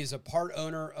 He is a part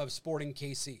owner of Sporting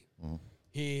KC.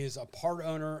 He is a part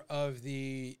owner of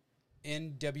the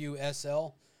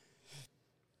NWSL,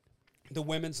 the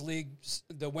women's league,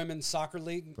 the women's soccer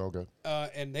league. Okay.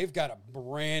 And they've got a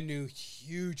brand new,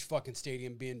 huge fucking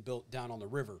stadium being built down on the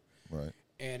river. Right.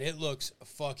 And it looks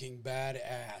fucking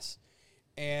badass.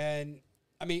 And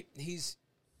I mean, he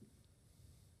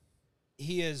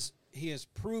has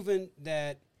proven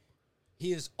that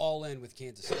he is all in with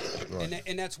Kansas City. Right.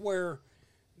 And that's where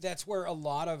a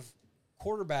lot of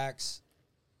quarterbacks,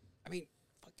 I mean,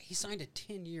 he signed a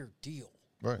 10-year deal.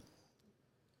 Right.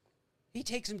 He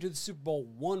takes him to the Super Bowl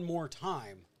one more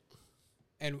time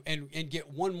and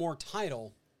get one more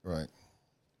title. Right.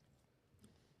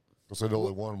 Because they'd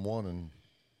only won one in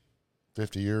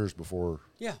 50 years before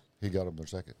he got them their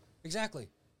second. Exactly.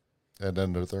 And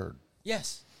then their third.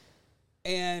 Yes.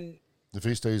 And if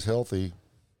he stays healthy,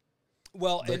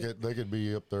 well, they could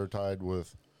be up there tied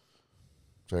with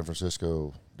San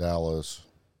Francisco, Dallas,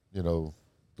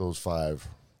 those 5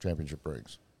 championship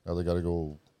rings. Now they got to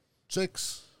go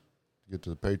 6 to get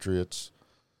to the Patriots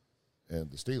and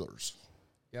the Steelers.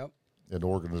 Yep. In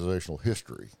organizational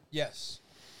history. Yes.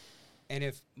 And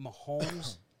if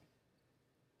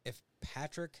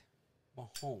Patrick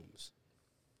Mahomes.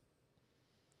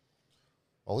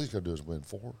 All he's got to do is win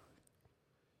 4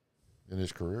 in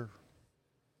his career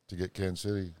to get Kansas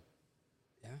City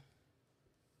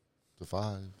to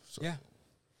 5. So.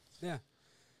 Yeah.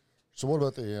 So what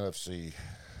about the NFC?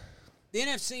 The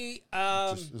NFC.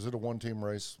 Is it a one-team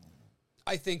race?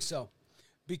 I think so.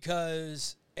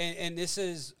 Because, and this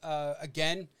is,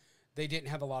 again, they didn't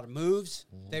have a lot of moves.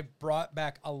 Mm-hmm. They brought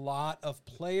back a lot of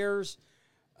players.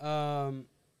 They have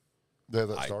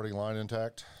that starting line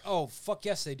intact? Oh, fuck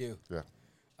yes, they do.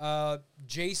 Yeah.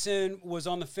 Jason was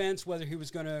on the fence whether he was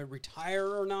going to retire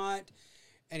or not,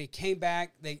 and he came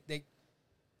back.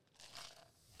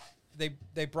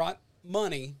 They brought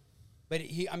money, but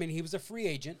he was a free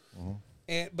agent,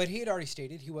 but he had already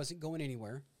stated he wasn't going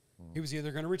anywhere. Mm-hmm. He was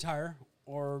either going to retire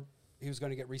or he was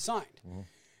going to get re-signed. Mm-hmm.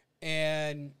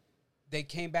 And they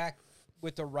came back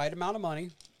with the right amount of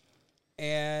money,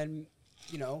 and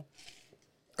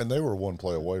and they were 1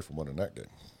 play away from winning that game.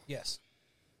 Yes.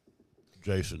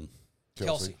 Jason.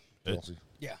 Kelsey.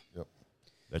 Yeah. Yep.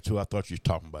 That's who I thought you was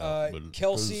talking about.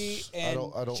 Kelsey and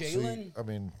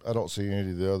Jalen. I don't see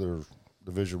any of the other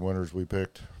division winners we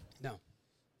picked.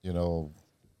 No.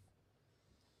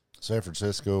 San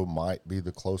Francisco might be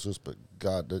the closest, but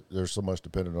God, there's so much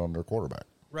dependent on their quarterback.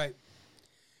 Right.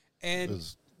 And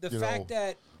the fact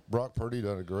that Brock Purdy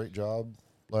done a great job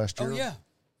last year. Oh, yeah.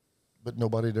 But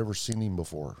nobody had ever seen him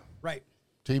before. Right.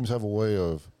 Teams have a way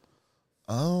of,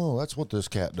 that's what this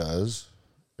cat does,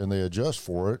 and they adjust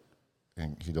for it,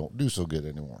 and he don't do so good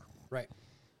anymore. Right.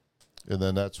 And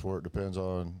then that's where it depends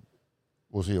on,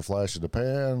 was he a flash in the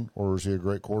pan, or is he a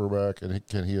great quarterback, and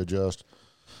can he adjust?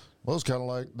 Well, it's kind of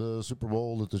like the Super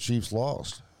Bowl that the Chiefs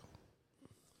lost.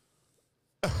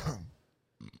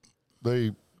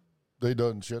 They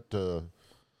done shit to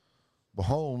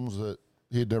Mahomes that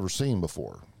he had never seen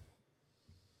before.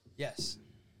 Yes.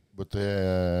 But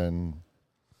then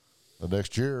the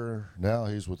next year, now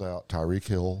he's without Tyreek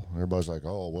Hill. Everybody's like,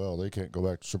 oh, well, they can't go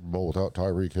back to Super Bowl without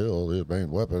Tyreek Hill, his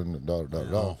main weapon, and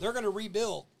da-da-da-da. They're going to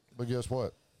rebuild. But guess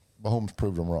what? Mahomes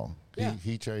proved them wrong. Yeah.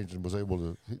 He changed and was able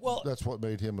to. That's what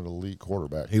made him an elite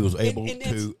quarterback. He was able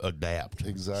to adapt.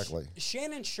 Exactly.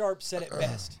 Shannon Sharp said it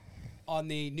best on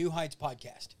the New Heights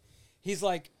podcast. He's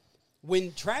like,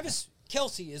 when Travis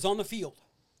Kelce is on the field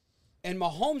and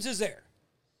Mahomes is there,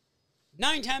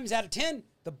 9 times out of 10,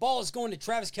 the ball is going to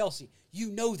Travis Kelce.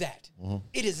 You know that. Mm-hmm.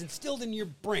 It is instilled in your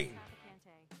brain.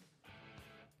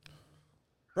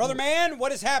 Brother man,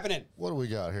 what is happening? What do we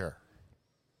got here?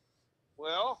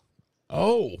 Well.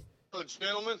 Oh. Hello,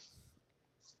 gentlemen.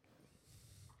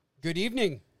 Good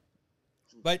evening.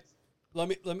 But let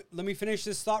me finish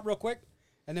this thought real quick,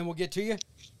 and then we'll get to you.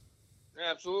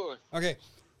 Absolutely. Okay.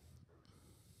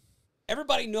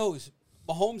 Everybody knows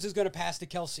Mahomes is going to pass to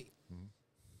Kelce. Mm-hmm.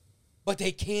 But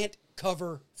they can't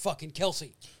cover fucking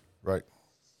Kelce. Right.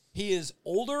 He is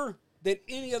older than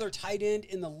any other tight end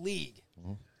in the league.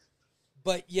 Mm-hmm.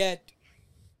 But yet,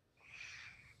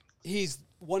 he's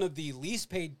one of the least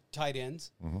paid tight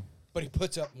ends. Mm-hmm. But he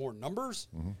puts up more numbers.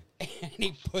 Mm-hmm. And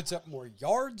he puts up more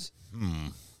yards.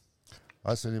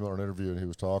 I seen him on an interview, and he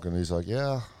was talking. And he's like,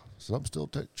 yeah, so I'm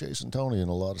still chasing Tony in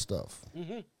a lot of stuff.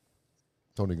 Mm-hmm.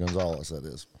 Tony Gonzalez, that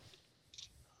is.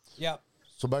 Yep.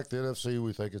 So back to the NFC,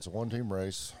 we think it's a one-team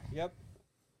race. Yep.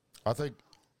 I think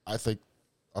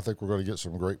we're going to get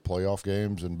some great playoff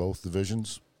games in both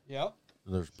divisions. Yep.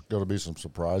 There's going to be some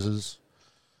surprises.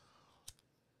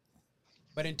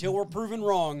 But until we're proven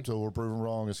wrong. It's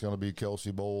going to be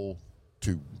Kelsey Bowl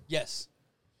 2. Yes.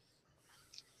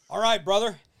 All right,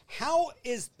 brother. How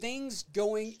is things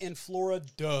going in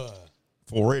Florida?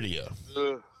 Florida.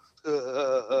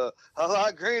 I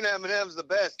like green M&M's the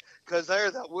best because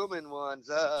they're the woman ones.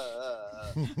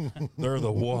 They're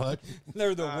the what?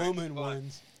 They're the woman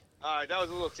ones. All right, that was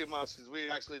a little too much because we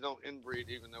actually don't inbreed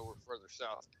even though we're further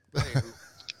south.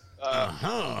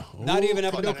 Not even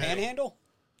up in the Panhandle?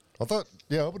 I thought,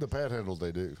 up in the Panhandle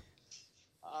they do.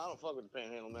 I don't fuck with the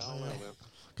Panhandle, man. I don't know, man.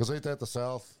 Because ain't that the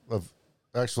south of,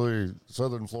 actually,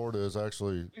 southern Florida is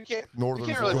actually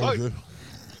northern Florida.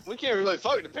 We can't really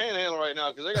fuck with the Panhandle right now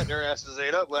because they got their asses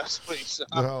ate up last week. So.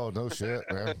 No shit,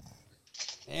 man.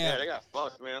 Yeah, they got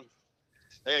fucked, man.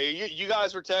 Hey, you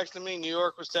guys were texting me. New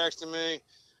York was texting me.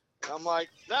 I'm like,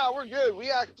 no, we're good.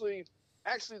 We actually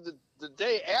the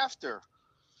day after,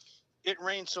 it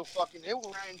rained so fucking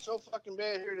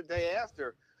bad here the day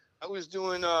after. I was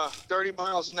doing 30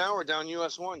 miles an hour down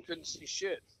US 1. Couldn't see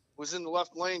shit. Was in the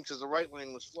left lane because the right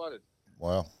lane was flooded.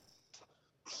 Wow.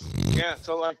 Yeah,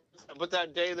 so like, but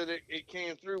that day that it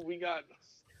came through, we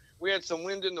had some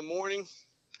wind in the morning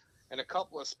and a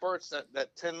couple of spurts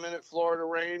that 10-minute Florida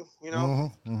rain, you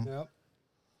know. Yep.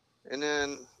 And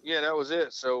then that was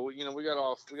it. So we got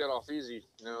off easy,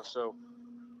 So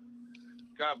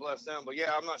God bless them. But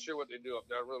yeah, I'm not sure what they do up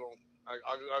there. I really don't.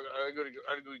 I go to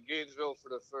Gainesville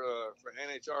for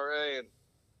NHRA, and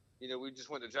we just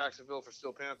went to Jacksonville for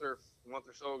Steel Panther a month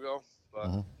or so ago.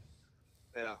 But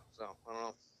yeah, so I don't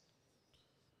know.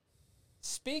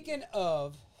 Speaking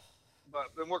of,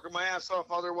 but been working my ass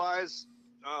off. Otherwise,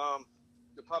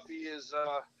 the puppy is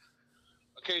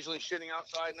occasionally shitting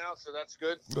outside now, so that's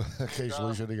good.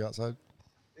 Occasionally shitting outside.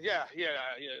 Yeah.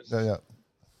 Yeah.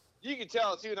 You can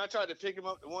tell too. And I tried to pick him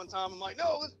up the one time. I'm like,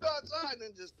 no, let's go outside, and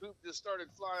then poop just started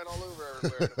flying all over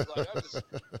everywhere. And it's like,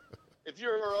 if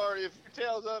your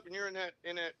tail's up and you're in that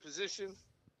position,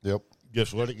 yep,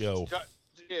 just let it go.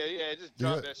 Just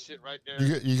drop that shit right there.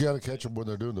 You got to catch them when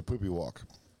they're doing the poopy walk,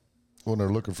 when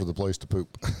they're looking for the place to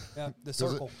poop. Yeah, the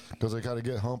circle. Because they kind of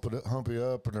get humpy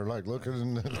up, and they're like looking.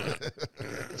 And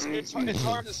it's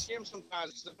hard to skim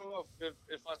sometimes. I don't know if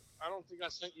I don't think I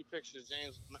sent you pictures,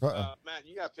 James. Matt,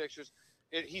 you got pictures.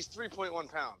 He's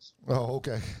 3.1 pounds. Oh,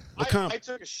 okay. I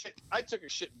took a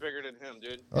shit bigger than him,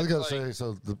 dude. I was gonna say,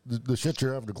 so the shit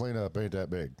you're having to clean up ain't that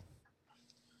big.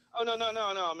 Oh no,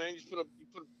 man! You just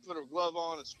put a glove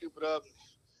on and scoop it up,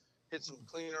 hit some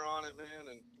cleaner on it, man,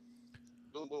 and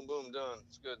boom, boom, boom, done.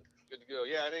 It's good to go.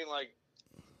 Yeah, it ain't like,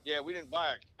 we didn't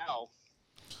buy a cow.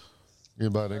 You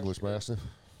buy an English Mastiff?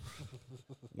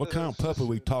 What kind of pup are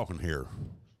we talking here?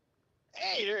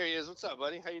 Hey, there he is. What's up,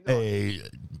 buddy? How you doing? Hey,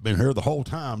 been here the whole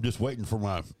time, just waiting for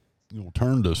my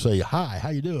turn to say hi. How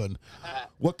you doing?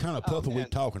 What kind of pup are we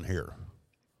talking here?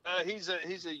 He's a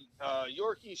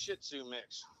Yorkie Shih Tzu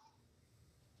mix.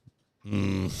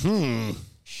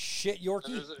 Shit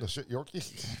Yorkie? The shit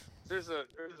Yorkie? There's a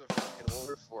fucking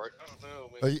word for it. I don't know,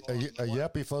 man. A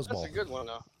yappy fuzzball. That's a good one,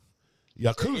 though.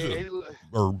 Yakuza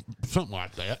or something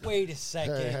like that. Wait a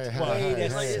second.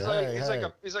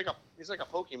 He's like a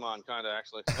Pokemon kind of,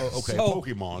 actually. Oh, okay, So-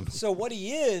 Pokemon. So what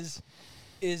he is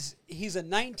he's a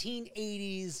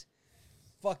 1980s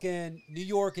fucking New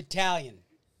York Italian.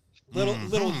 Little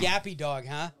yappy dog,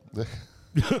 huh?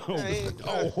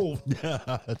 Oh,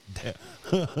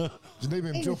 Just name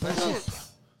him Joe Pesci.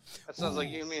 That sounds like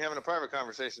you and me having a private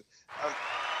conversation.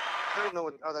 I don't know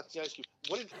what. Oh, that's the ice cube.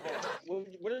 What did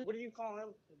what do you call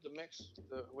him? The mix.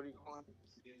 What do you call him?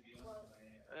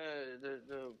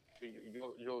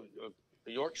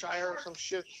 The Yorkshire or some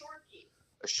shit.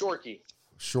 A Shorkie.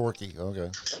 Shorky, okay.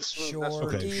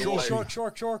 Short.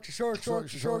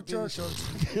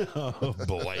 oh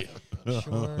boy.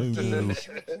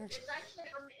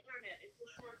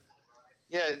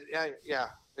 Yeah.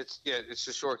 It's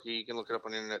a Shorkie. You can look it up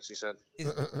on the internet. She said.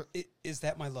 Is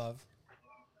that my love?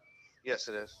 Yes,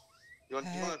 it is. You want?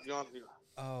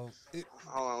 Oh.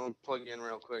 Hold on, let me plug you in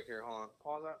real quick here. Hold on.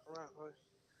 Pause that for a minute, please.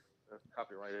 The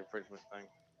copyright infringement thing.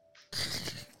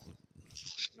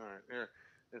 All right, here.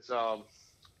 It's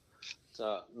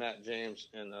Matt James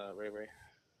and Ray.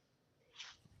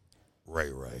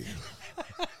 Ray.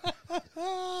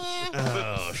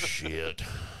 Oh shit.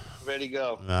 Ready to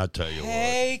go. I tell you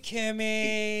Hey,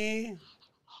 Kimmy.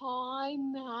 Hi,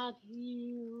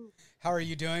 Matthew. How are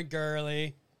you doing,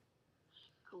 girly?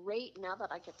 Great, now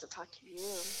that I get to talk to you.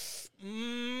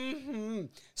 Mm-hmm.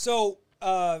 So,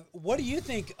 what do you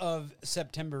think of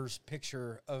September's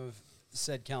picture of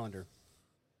said calendar?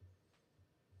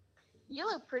 You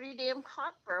look pretty damn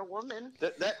hot for a woman.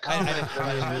 That comment that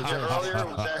I mentioned earlier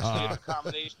was actually a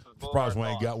combination of both. Surprised we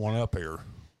ain't got one up here.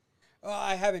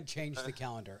 I haven't changed the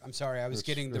calendar. I'm sorry. I was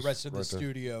getting the rest of the right there.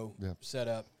 studio set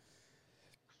up.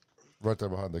 Right there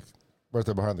behind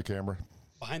the camera.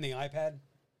 Behind the iPad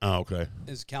Oh, okay.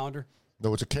 is a calendar.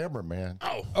 No, it's a camera, man.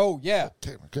 Oh, yeah.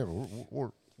 Camera.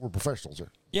 We're professionals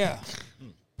here. Yeah.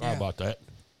 How about that?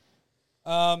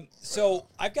 So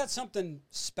I've got something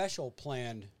special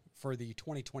planned for the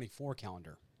 2024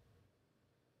 calendar.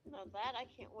 Now that I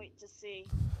can't wait to see.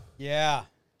 Yeah.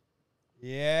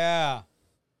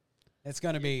 It's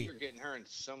going to be. You're getting her in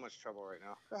so much trouble right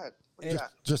now. Go ahead. What do you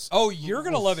got? Oh, you're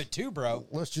going to love it too, bro.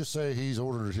 Let's just say he's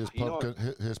ordered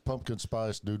his pumpkin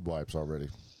spice dude wipes already.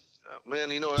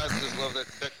 Man, I just love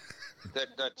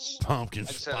that Pumpkin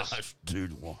spice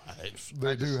dude wives.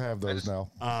 They do have those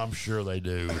now. I'm sure they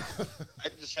do. I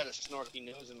just had a snarky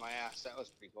nose in my ass. That was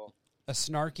pretty cool. A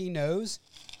snarky nose?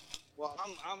 Well,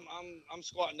 I'm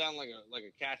squatting down like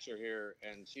a catcher here,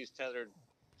 and she's tethered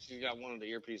She's got one of the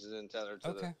earpieces in tethered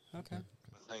to the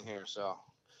thing here. So,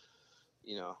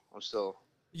 you know, I'm still.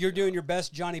 You're doing your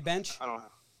best, Johnny Bench. I don't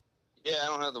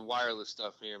have the wireless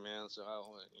stuff here, man. So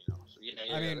you know, so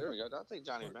yeah. I mean, there we go. I'll take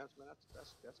Johnny Bench, man.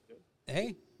 That's good.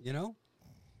 Hey, you know,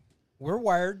 we're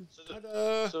wired.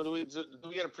 So do we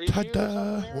get a preview? Or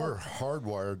something? We're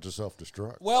hardwired to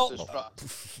self-destruct. Well,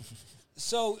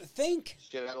 so think.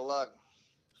 Shit out of luck.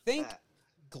 Think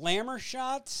glamour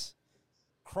shots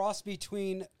cross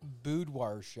between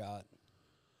boudoir shot.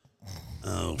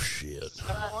 Oh shit.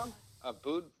 A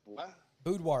what?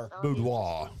 Boudoir.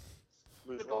 Boudoir.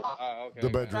 Oh, okay. The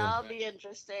bedroom. That'll be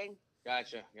interesting.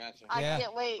 Gotcha. I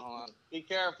can't wait. Hold on. Be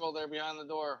careful. They're behind the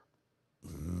door.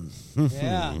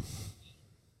 Yeah.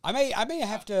 I may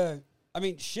have to. I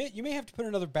mean, shit. You may have to put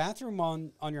another bathroom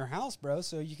on your house, bro,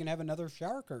 so you can have another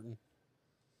shower curtain.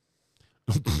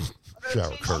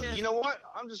 Shower curtain. You know what?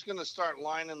 I'm just gonna start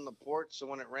lining the porch so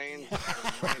when it rains, the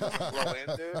rain doesn't blow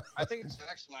into. I think it's an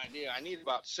excellent idea. I need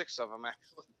about 6 of them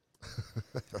actually.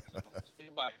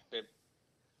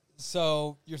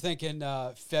 So you're thinking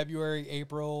February,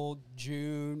 April,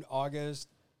 June, August,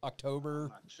 October. I'm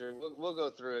not sure. We'll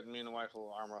go through it, and me and the wife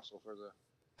will arm wrestle for the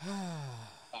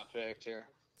top pick here.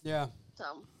 Yeah.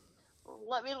 So,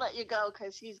 let you go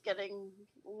because he's getting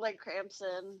leg cramps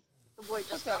and the boy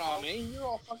just got got on home. me. You're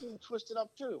all fucking twisted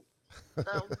up too.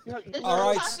 So, it's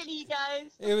All right. talking to you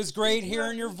guys. It was great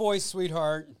hearing your voice,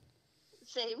 sweetheart.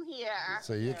 Same here.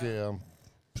 So you can.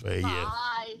 Say it.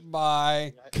 Bye.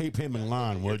 Bye. Keep him in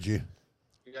line, would you?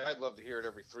 Yeah, I'd love to hear it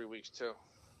every 3 weeks too.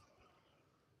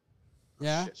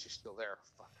 Yeah. Shit, she's still there.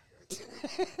 Fuck.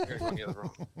 Here, go in the other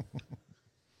room.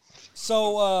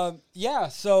 So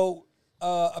So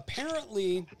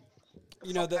apparently,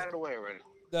 you know, Out of the way already.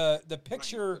 the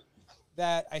picture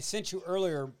that I sent you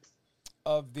earlier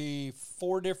of the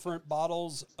 4 different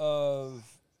bottles of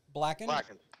Blackened.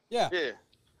 Yeah. Yeah.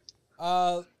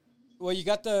 Well, you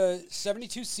got the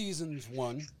 72 Seasons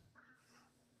one.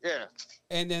 Yeah.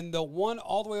 And then the one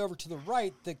all the way over to the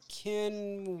right, the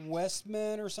Ken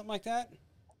Westman or something like that.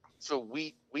 So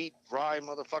wheat, rye,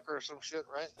 motherfucker, or some shit,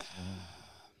 right?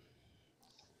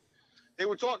 They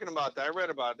were talking about that. I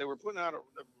read about it. They were putting out a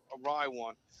rye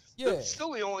one. Yeah.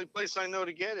 Still, the only place I know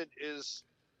to get it is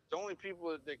the only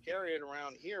people that carry it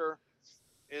around here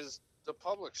is the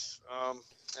Publix,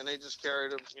 and they just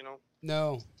carry it. You know.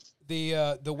 No,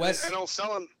 the West. They don't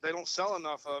sell. They don't sell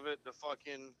enough of it to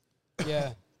fucking.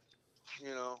 Yeah. You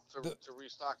know, to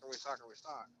restock and restock and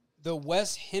restock. The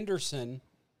West Henderson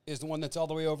is the one that's all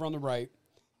the way over on the right.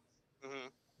 Mm-hmm.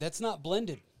 That's not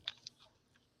blended.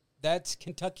 That's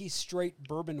Kentucky straight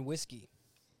bourbon whiskey.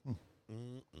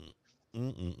 And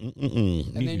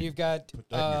then you've got Put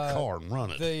that in your car and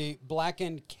run it. the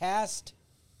Blackened Cast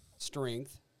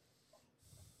Strength.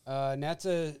 And that's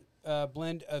a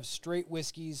blend of straight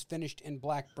whiskeys finished in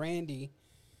black brandy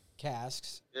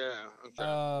casks. Yeah.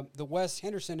 Okay. The West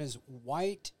Henderson is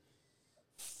white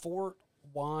port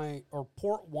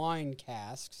wine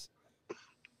casks.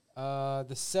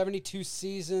 The 72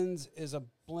 Seasons is a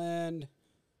blend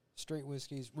straight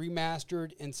whiskeys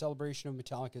remastered in celebration of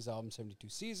Metallica's album 72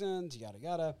 Seasons, yada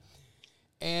yada.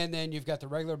 And then you've got the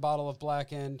regular bottle of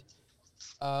Blackened.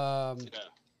 Yeah.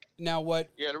 Now what?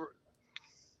 Yeah.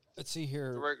 Let's see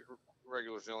here. The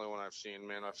regular's the only one I've seen,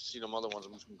 man. I've seen them other ones.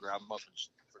 I'm just gonna grab them up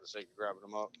for the sake of grabbing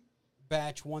them up.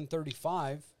 Batch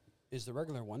 135 is the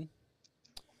regular one.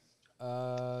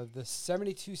 The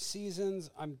 72 Seasons,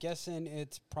 I'm guessing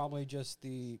it's probably just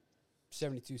the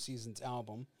 72 Seasons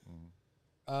album.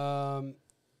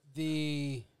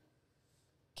 The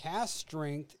cast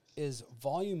strength is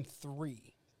volume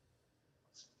 3.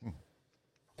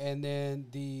 And then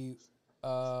the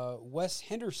Wes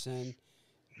Henderson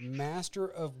Master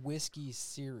of Whiskey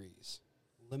series,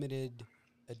 limited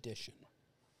edition.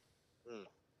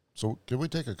 So, can we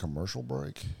take a commercial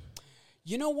break?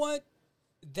 You know what?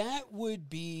 That would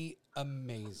be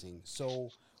amazing. So,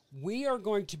 we are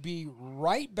going to be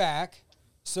right back.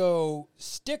 So,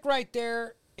 stick right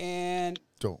there and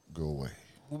Don't go away.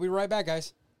 we'll be right back,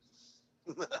 guys.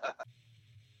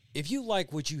 If you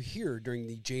like what you hear during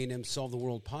the J&M Solve the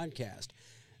World podcast,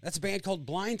 that's a band called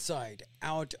Blindside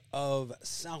out of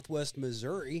Southwest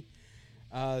Missouri.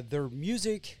 Their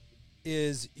music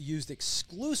is used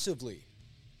exclusively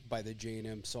by the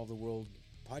J&M Solve the World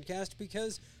podcast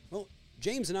because, well,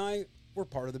 James and I were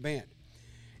part of the band.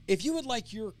 If you would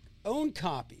like your own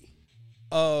copy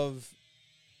of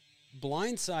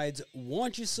Blindside's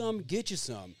Want You Some, Get You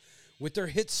Some, with their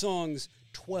hit songs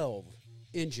 12,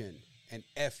 Engine, and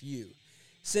FU,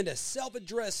 send a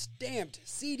self-addressed stamped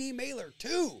CD mailer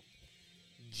to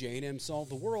J&M Solve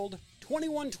the World,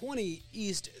 2120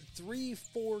 East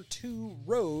 342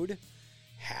 Road,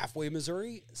 Halfway,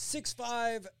 Missouri,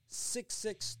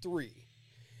 65663.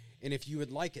 And if you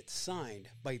would like it signed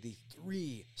by the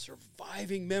 3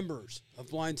 surviving members of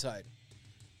Blindside,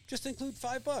 just include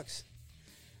 $5.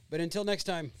 But until next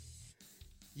time,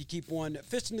 you keep one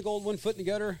fist in the gold, one foot in the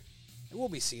gutter, and we'll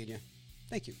be seeing you.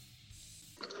 Thank you.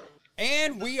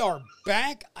 And we are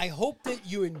back. I hope that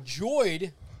you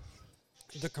enjoyed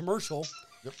the commercial.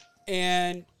 Yep.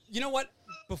 And you know what?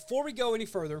 Before we go any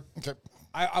further, Okay.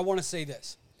 I want to say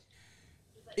this.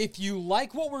 If you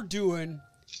like what we're doing,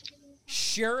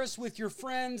 share us with your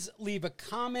friends. Leave a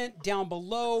comment down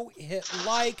below. Hit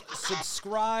like,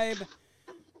 subscribe.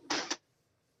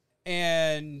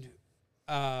 And,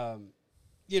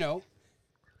 you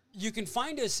can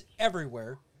find us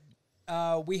everywhere.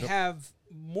 We have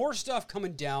more stuff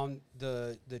coming down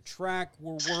the track.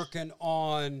 We're working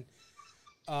on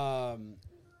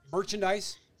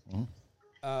merchandise.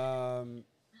 Mm-hmm.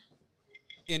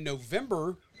 In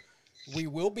November, we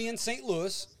will be in St.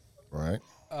 Louis. Right.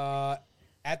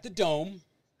 At the Dome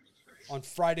on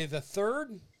Friday the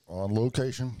 3rd. On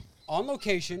location.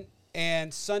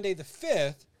 And Sunday the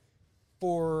 5th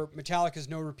for Metallica's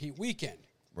No Repeat Weekend.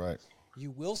 Right.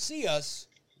 You will see us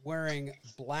wearing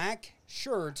black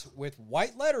shirts with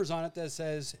white letters on it that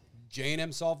says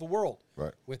J&M Solve the World.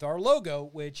 Right. With our logo,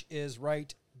 which is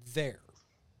right there.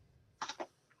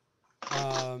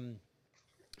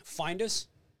 Find us,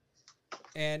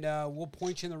 and we'll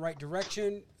point you in the right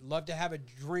direction. Love to have a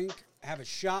drink, have a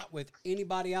shot with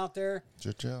anybody out there.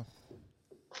 Yeah.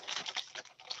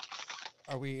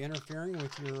 Are we interfering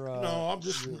with your... No, I'm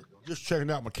just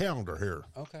checking out my calendar here.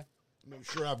 Okay. Make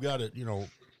sure I've got it, Are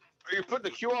you putting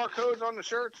the QR codes on the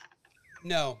shirts?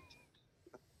 No.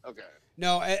 Okay.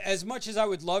 No, as much as I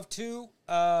would love to...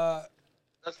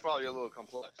 That's probably a little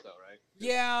complex, though, right?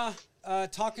 Yeah,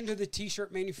 talking to the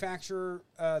T-shirt manufacturer,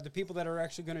 the people that are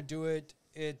actually going to do it,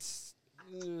 it's...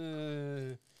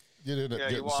 You didn't Yeah,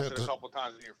 you watch it a couple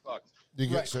times and you're fucked. You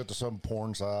get sent to some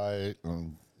porn site,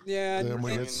 and yeah, then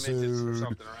we get sued.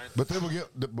 Right? But then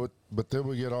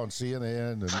we get on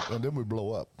CNN, and then we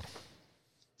blow up.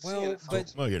 well,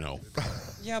 but Well,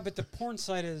 yeah, but the porn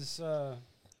site is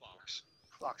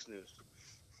Fox News.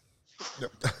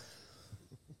 Yep.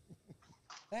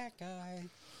 that guy.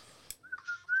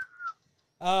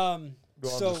 I'm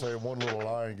just saying one little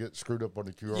line gets screwed up on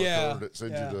the QR code that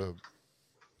sends you to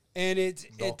and it's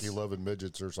donkey loving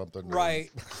midgets or something. right.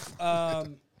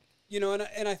 And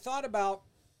I thought about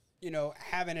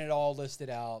having it all listed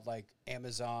out like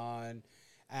Amazon,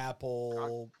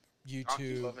 Apple,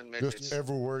 YouTube, Just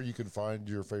everywhere you can find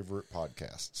your favorite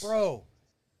podcasts. bro.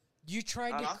 You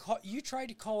tried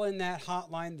to call in that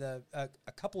hotline a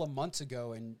couple of months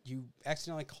ago, and you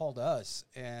accidentally called us.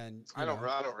 And I don't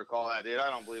recall that, dude. I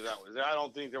don't believe that was. I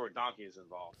don't think there were donkeys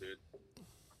involved, dude.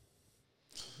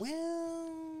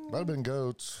 Well, Might have been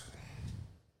goats.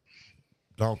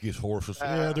 donkeys, horses.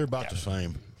 Yeah, they're about the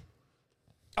same.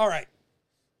 all right.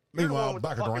 Meanwhile,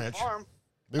 back at the ranch. Farm.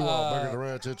 Meanwhile, back at the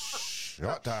ranch, it's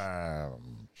shot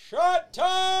time. Shot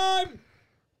time.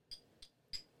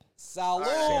 Salud.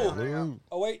 Salud.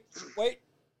 Oh wait.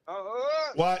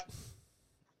 What?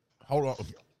 Hold on.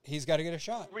 He's got to get a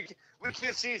shot. We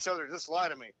can't see each other. Just lie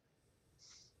to me.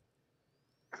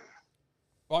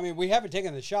 Well, I mean, we haven't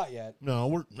taken the shot yet. No,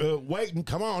 we're waiting.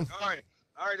 Come on. All right,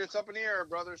 it's up in the air,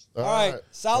 brothers. All right.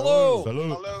 Salud.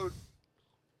 Salute. Hello.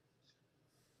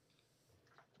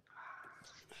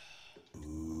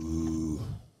 Ooh,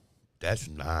 that's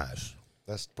nice.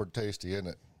 That's pretty tasty, isn't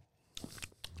it?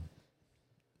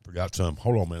 Forgot some.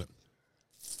 Hold on a minute.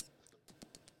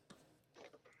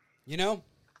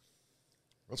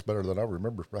 That's better than I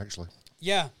remember, actually.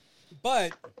 Yeah,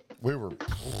 but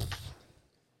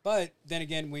then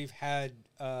again, we've had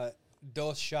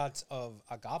those shots of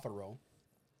agavero,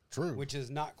 True. which is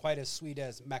not quite as sweet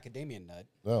as macadamia nut.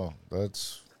 No, but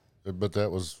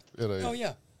that was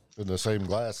in the same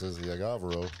glass as the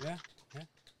agavero. Yeah.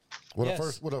 When Yes. I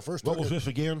first What took was it, this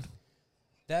again?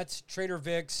 That's Trader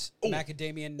Vic's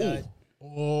macadamia nut.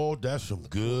 Oh, that's some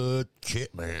good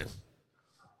shit, man.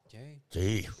 Okay.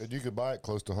 Gee, and you could buy it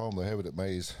close to home. They have it at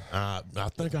Maze. I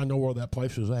think I know where that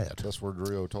place is at. That's where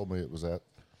Dario told me it was at.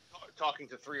 Talking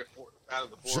to 3 or 4 out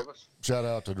of the 4 of us. Shout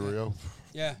out to Dario.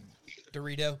 Yeah,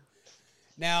 Dorito.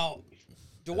 Now,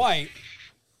 Dwight,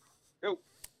 Yo.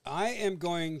 I am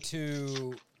going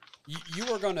to...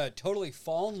 You are going to totally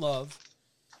fall in love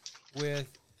with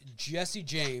Jesse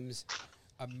James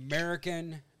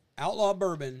American Outlaw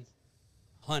Bourbon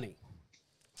Honey.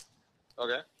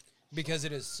 Okay. Because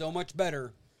it is so much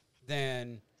better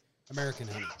than American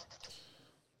Honey.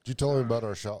 Did you tell him about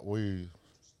our shot we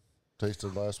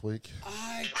tasted last week?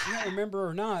 I can't remember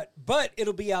or not, but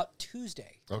it'll be out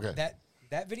Tuesday. Okay.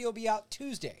 That video will be out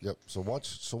Tuesday. Yep. So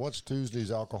watch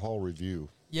Tuesday's alcohol review.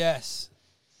 Yes.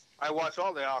 I watch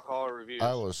all the alcohol reviews.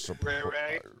 I was surprised.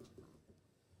 Ray.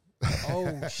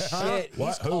 Oh shit! He's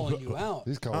What? calling you out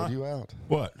He's calling you out.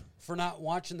 What? for not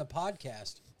watching the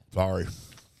podcast. Sorry.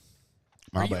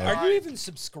 My bad. Are you even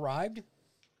subscribed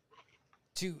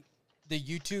to the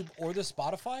YouTube or the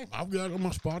Spotify? I've got it on my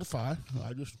Spotify.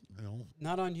 I just,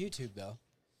 Not on YouTube though.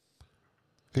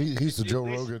 He's the Joe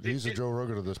Rogan. He's the Joe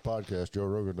Rogan of this podcast. Joe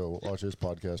Rogan don't watch his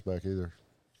podcast back either.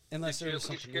 Unless Did there you was at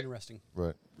least something get- interesting.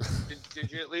 Right.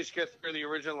 Did you at least get through the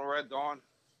original Red Dawn?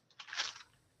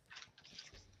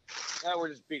 Yeah, we're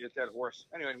just beating a dead horse.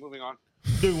 Anyway, moving on.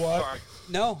 do what? Sorry.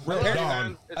 No, Red Hey, Dawn.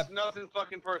 man, it's nothing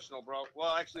fucking personal, bro.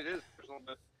 Well, actually, it is personal,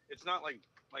 but it's not like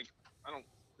I don't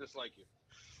dislike you.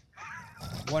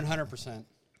 100%.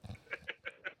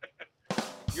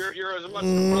 You're as much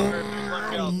a brother as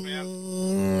anybody else,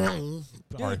 man.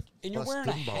 Sorry. Dude, and you're Plus wearing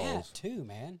a skin hat balls. too,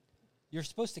 man. You're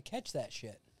supposed to catch that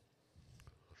shit.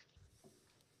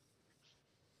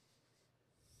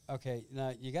 Okay,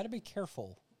 now you got to be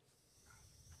careful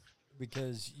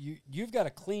because you've got a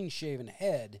clean shaven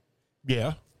head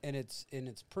Yeah. and it's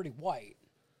pretty white.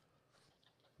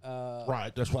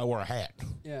 Right. That's why I wear a hat.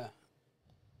 Yeah,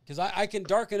 because I can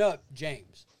darken up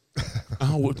James.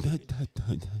 Oh,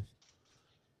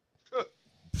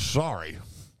 sorry.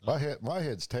 My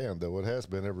head's tan though. It has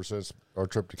been ever since our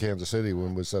trip to Kansas City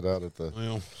when we sat out at the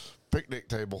Well, picnic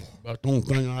table. about the only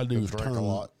thing I do is Drank turn a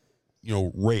lot.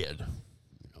 red.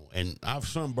 And I've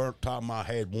sunburnt top of my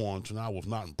head once, and I was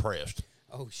not impressed.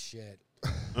 Oh shit!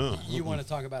 You want to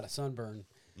talk about a sunburn?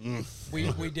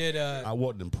 We did I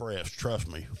wasn't impressed. Trust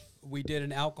me. we did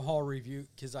an alcohol review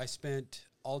because I spent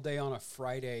all day on a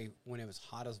Friday when it was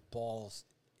hot as balls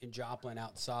in Joplin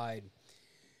outside,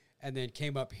 and then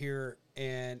came up here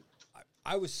and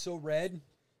I was so red,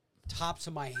 tops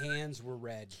of my hands were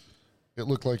red. It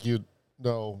looked like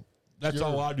That's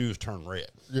all I do is turn red.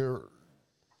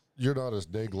 you're not as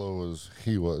day glow as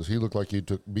he was. He looked like you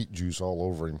took beet juice all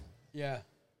over him. Yeah,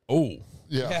 Oh.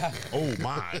 yeah, Oh,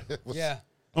 my. yeah.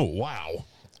 Oh, wow.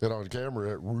 And on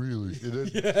camera, it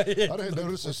did. I didn't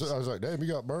notice this. I was like, damn, you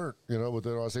got burnt, But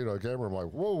then I see it on camera, I'm like,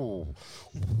 whoa.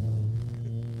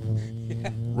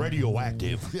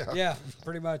 Radioactive. Yeah,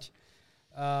 pretty much.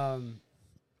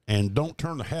 And don't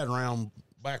turn the hat around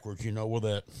backwards, with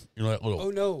that, that little.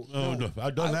 Oh no, no.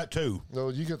 I've done that too. No,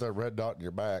 you get that red dot in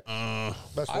your back.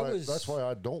 That's why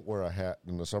I don't wear a hat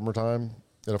in the summertime.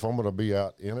 And if I'm going to be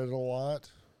out in it a lot,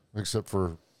 except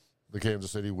for the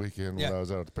Kansas City weekend when Yeah. I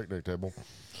was out at the picnic table.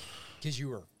 Because you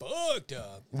were fucked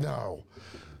up. No.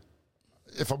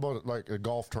 If I'm on like a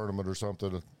golf tournament or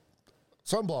something,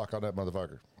 sunblock on that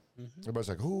motherfucker. Everybody's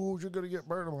like, "Oh, you're gonna get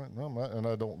burned." I'm like, "No, I'm not," and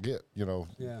I don't get, get a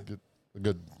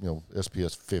good,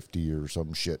 SPS 50 or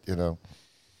some shit,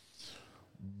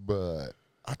 But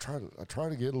I try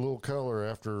to get a little color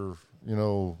after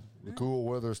the cool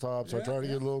weather stops. I Yeah, try to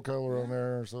yeah. get a little color on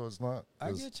there so it's not.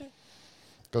 I get you.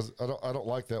 Because I don't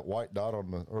like that white dot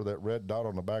or that red dot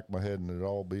on the back of my head and it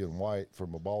all being white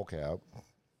from a ball cap.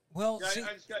 Well, Yeah, see,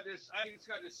 I just got this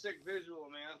sick visual,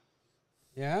 man.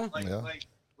 yeah, Like Yeah. like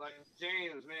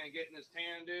James, man, getting his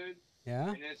tan, dude. yeah.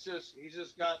 And he's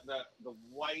just got the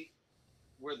white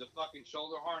where the fucking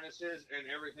shoulder harness is, and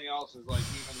everything else is like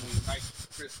even nice,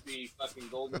 crispy, fucking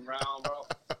golden brown, bro.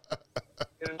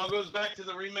 And it all goes back to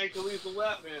the remake of Lethal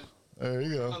Weapon. There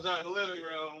you go. Comes out in the living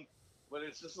room, but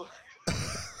it's just like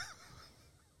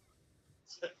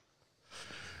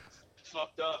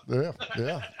fucked up. Yeah,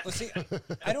 yeah. Well, see,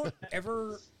 I don't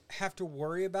ever have to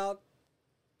worry about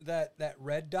that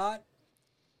red dot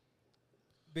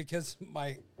because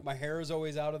my hair is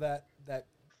always out of that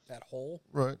hole.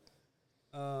 Right.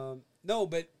 No,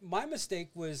 but my mistake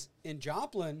was in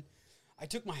Joplin. I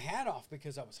took my hat off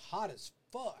because I was hot as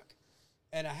fuck,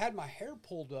 and I had my hair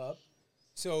pulled up.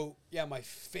 So yeah, my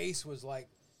face was like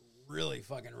really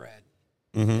fucking red.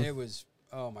 It was,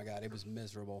 oh my God, it was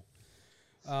miserable.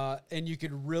 And you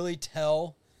could really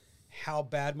tell how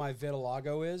bad my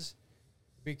vitiligo is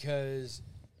because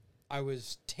I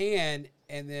was tan,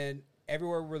 and then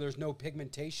everywhere where there's no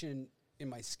pigmentation in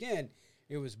my skin,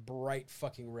 it was bright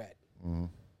fucking red.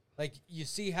 Like, you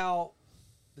see how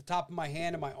the top of my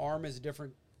hand and my arm is a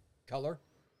different color?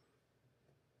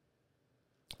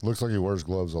 Looks like he wears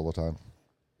gloves all the time.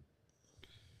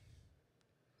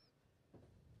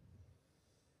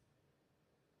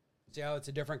 See how it's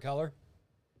a different color?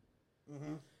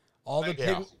 All the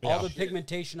Yeah.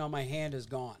 pigmentation on my hand is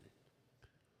gone.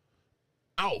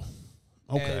 Ow.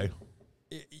 Okay.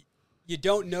 And You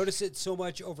don't notice it so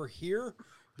much over here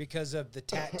because of the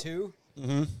tattoo,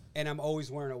 and I'm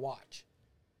always wearing a watch.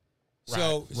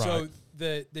 So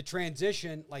the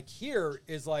transition like here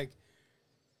is like,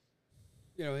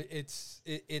 you know, it's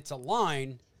a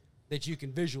line that you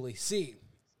can visually see.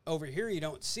 Over here you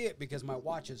don't see it because my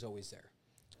watch is always there.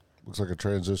 Looks like a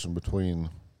transition between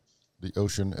the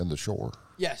ocean and the shore.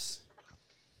 Yes.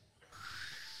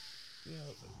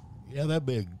 Yeah, that'd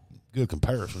be a good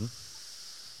comparison.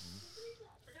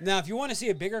 Now, if you want to see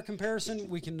a bigger comparison,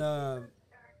 we can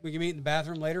meet in the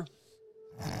bathroom later.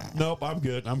 Nope, I'm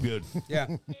good. I'm good. Yeah,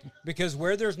 because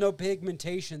where there's no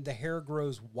pigmentation, the hair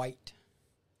grows white.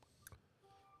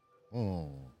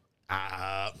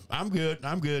 I'm good.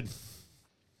 I'm good.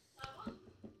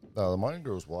 No, mine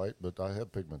grows white, but I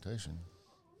have pigmentation.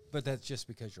 But that's just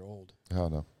because you're old. How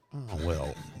no? Oh,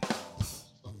 well.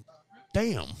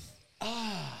 Damn.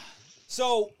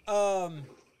 So,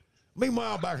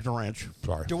 Meanwhile, back at the ranch.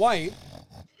 Sorry. Dwight,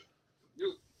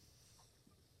 You,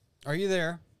 are you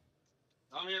there?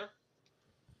 I'm here.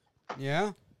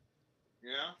 Yeah.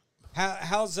 Yeah.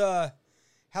 How's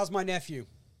my nephew?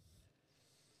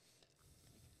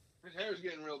 His hair's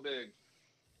getting real big.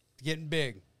 Getting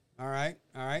big. All right.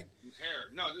 His hair.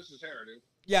 No, this is hair, dude.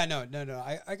 Yeah. No.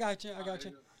 I got you.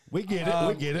 We get it.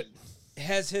 We get it.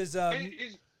 Has his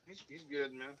He's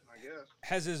good, man. I guess.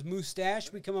 has his mustache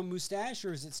become a mustache,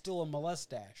 or is it still a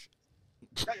molestache?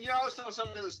 You know, I was telling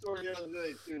somebody the story the other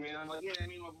day too, man. I'm like, yeah, I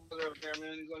mean, my brother up there,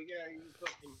 man. He's like, yeah, you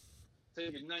fucking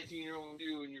take a 19-year-old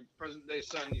you and your present day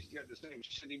son. He's got the same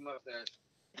shitty mustache.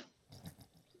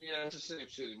 Yeah, it's the same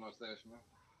shitty mustache,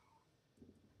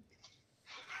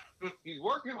 man. He's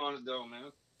working on it though,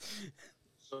 man.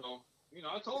 So, you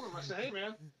know, I told him, I said, hey,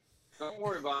 man, don't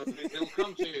worry about it. It'll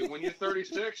come to you. When you're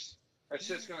 36, that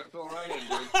shit's gonna fill right in,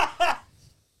 dude.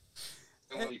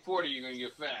 And when you're 40, you're gonna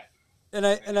get fat. And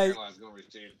your hairline's gonna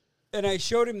recede. And I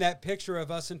showed him that picture of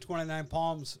us in 29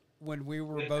 Palms when we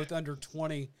were both under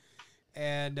 20.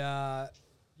 And,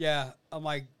 yeah, I'm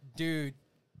like, dude,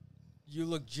 you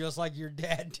look just like your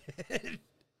dad did.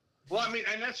 Well, I mean,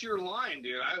 and that's your line,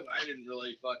 dude. I didn't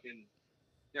really fucking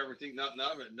never think nothing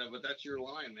of it, no, but that's your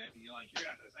line, man. You're like, you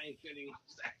got the same shitty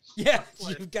mustache. Yeah,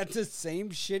 you've got the same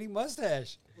shitty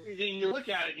mustache. And you look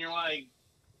at it and you're like,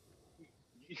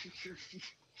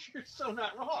 you're so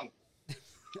not wrong.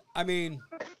 I mean,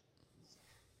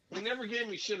 He never gave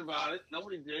me shit about it.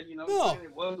 Nobody did. You know, No.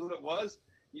 it was what it was.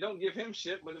 You don't give him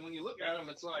shit, but when you look at him,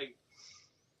 it's like,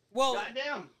 well,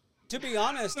 goddamn. to be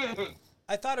honest,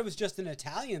 I thought it was just an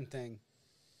Italian thing.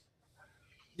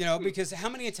 You know, because how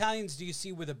many Italians do you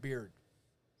see with a beard?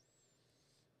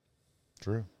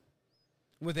 True.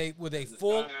 With a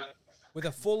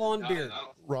full on beard.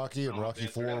 Rocky and Rocky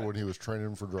IV when he was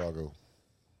training for Drago.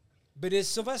 But is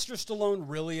Sylvester Stallone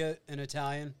really an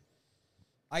Italian?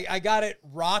 I got it.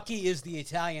 Rocky is the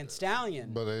Italian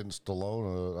stallion. But ain't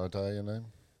Stallone an Italian name?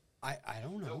 I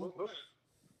don't know. A little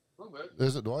bit.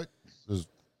 Is it, Dwight? Is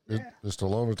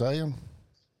Stallone Italian?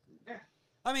 Yeah.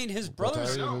 I mean, his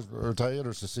brother's... Italian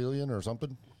or Sicilian or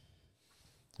something?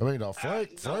 I mean,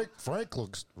 Frank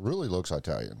really looks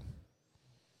Italian.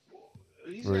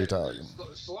 He's Very got, Italian.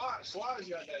 Slot's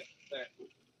got that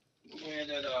man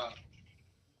that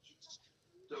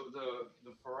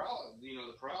the paralysis,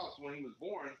 the paralysis when he was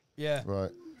born. Yeah.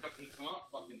 Right. He come out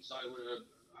fucking sideways at an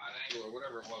angle or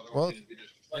whatever it was. Well,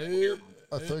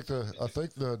 I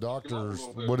think the doctors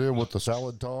went in with the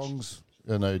salad tongs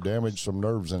and they damaged some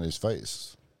nerves in his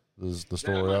face. This is the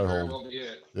story I hold.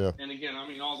 Yeah. And again, I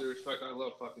mean, all due respect, I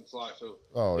love fucking Sly. So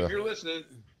if you're listening,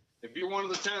 if you're one of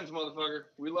the 10s, motherfucker,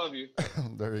 we love you.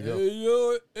 There you go. Hey,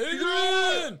 yo,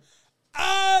 Adrian!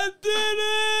 I did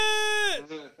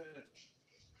it!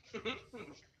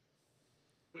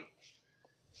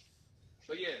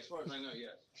 But yeah, as far as I know,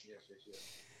 yes.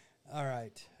 All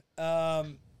right.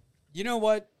 You know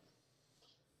what?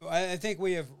 I think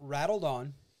we have rattled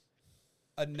on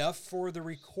enough for the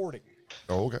recording.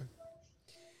 Oh, okay.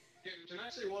 Can I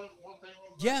say one thing?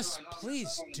 Yes,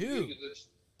 please do.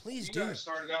 Please do. You guys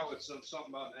started out with something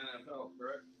about NFL,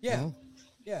 correct? Yeah. Mm-hmm.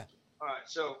 Yeah. All right,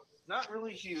 so not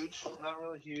really huge, kind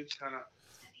of,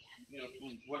 for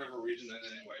whatever reason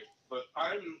anyway. But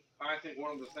I think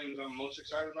one of the things I'm most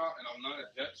excited about, and I'm not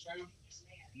a Jets fan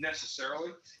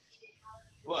necessarily,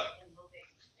 but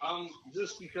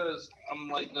just because I'm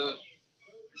like the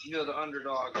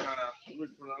underdog, kind of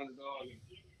root for the underdog,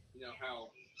 and how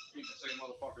people say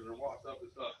motherfuckers are walked up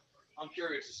and stuff. I'm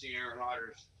curious to see Aaron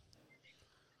Rodgers.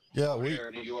 Yeah, here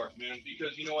in New York, man,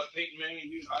 because you know what, Peyton Manning,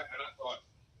 dude, I thought,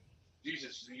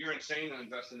 Jesus, you're insane to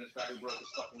invest in this guy who broke his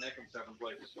fucking neck in 7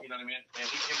 places. You know what I mean? And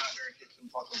he came out there and kicked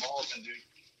some fucking balls, and dude,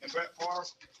 And Brett Favre,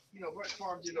 Brett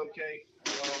Favre did okay.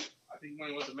 I think when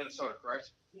he went to Minnesota,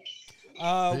 correct?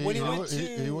 When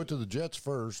he went to the Jets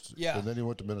first, Yeah. and then he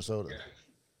went to Minnesota. Yeah.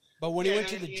 But when he went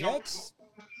to the Jets,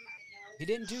 he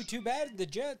didn't do too bad at the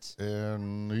Jets.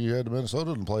 And he had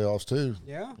Minnesota in the playoffs, too.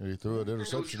 Yeah. And he threw an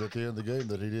interception at the end of the game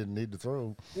that he didn't need to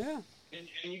throw. Yeah. And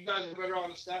you guys are better on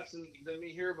the stats than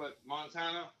me here, but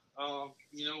Montana, when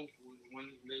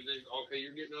they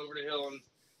you're getting over the hill, and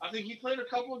I think he played a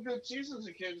couple of good seasons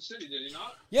in Kansas City, did he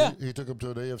not? Yeah. He took him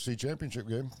to an AFC championship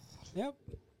game. Yep.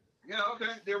 Yeah,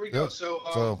 okay, there we go. Yep.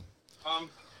 So, I'm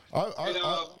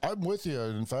with you.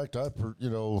 In fact,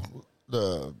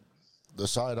 the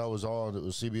side I was on, it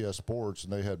was CBS Sports,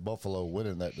 and they had Buffalo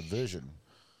winning that division.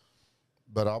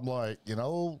 But I'm like,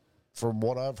 from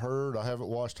what I've heard, I haven't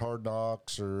watched Hard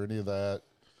Knocks or any of that,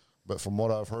 but from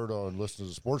what I've heard on listening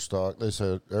to Sports Talk, they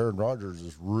said Aaron Rodgers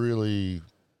is really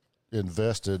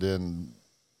invested in,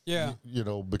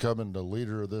 becoming the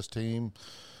leader of this team.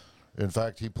 In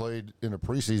fact, he played in a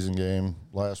preseason game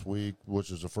last week, which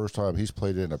is the first time he's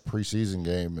played in a preseason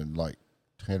game in like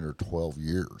 10 or 12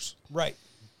 years. Right.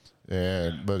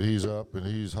 But he's up and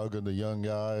he's hugging the young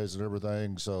guys and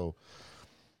everything. So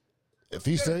if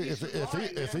he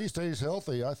stays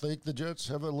healthy, I think the Jets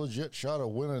have a legit shot of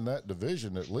winning that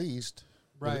division at least.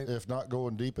 Right. If not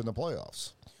going deep in the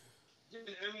playoffs.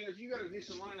 I mean, if you got a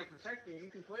decent line of protecting, you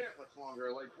can play it much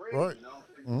longer. Like Brady, Right.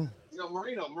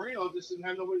 Marino just didn't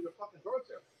have nobody to fucking throw it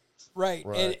to. Right.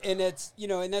 Right. And it's,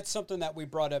 and that's something that we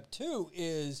brought up too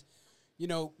is,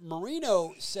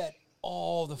 Marino set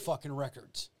all the fucking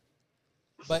records,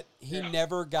 but he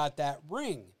never got that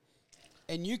ring.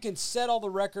 And you can set all the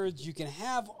records, you can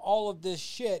have all of this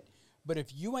shit, but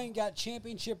if you ain't got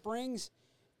championship rings,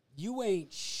 you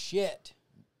ain't shit.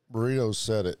 Marino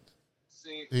said it.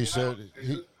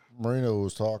 Marino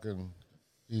was talking.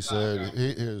 He said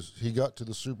he got to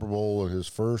the Super Bowl in his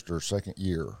first or second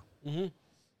year, and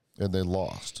they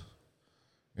lost.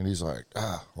 And he's like,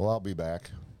 I'll be back.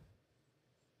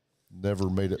 Never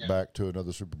made it back to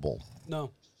another Super Bowl.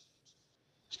 No.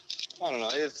 I don't know.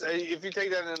 It's if you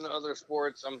take that into other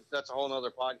sports, that's a whole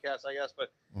other podcast, I guess.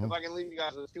 But if I can leave you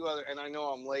guys with two other, and I know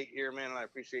I'm late here, man, and I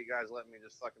appreciate you guys letting me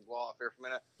just fucking blow off here for a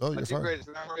minute. Oh, My you're two fine. greatest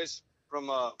memories from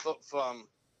football.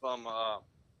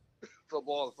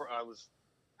 I was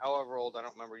however old, I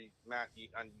don't remember. Matt,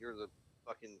 you're the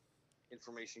fucking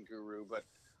information guru, but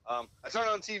I turned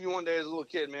on TV one day as a little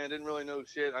kid, man. Didn't really know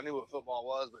shit. I knew what football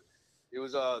was, but it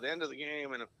was the end of the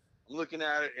game, and I'm looking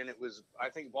at it, and it was, I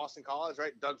think, Boston College,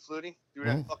 right? Doug Flutie threw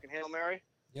that fucking Hail Mary.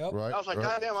 Yep. Right. I was like, right.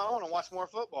 God damn, I want to watch more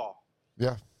football.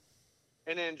 Yeah.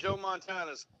 And then Joe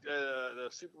Montana's the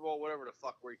Super Bowl, whatever the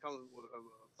fuck, where he comes with a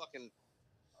fucking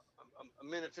a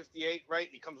minute 58, right?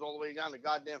 He comes all the way down the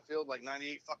goddamn field, like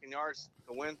 98 fucking yards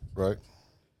to win. Right.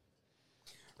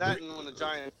 That and when the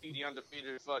Giants beat the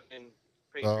undefeated fucking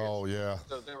Patriots. Oh, yeah.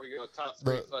 So there we go. Top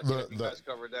three fucking, you guys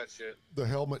covered that shit. The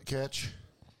helmet catch.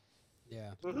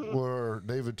 Yeah. Where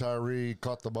David Tyree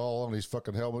caught the ball on his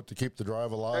fucking helmet to keep the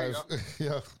drive alive.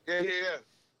 Yeah.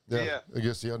 Yeah.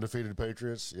 Against the undefeated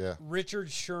Patriots. Yeah.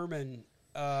 Richard Sherman.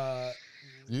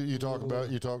 You talk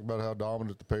about how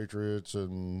dominant the Patriots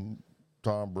and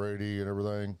Tom Brady and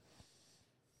everything.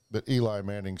 But Eli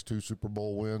Manning's 2 Super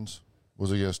Bowl wins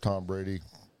was against Tom Brady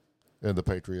and the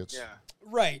Patriots. Yeah.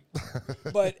 Right.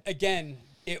 But again,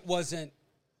 it wasn't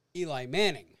Eli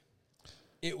Manning.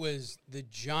 It was the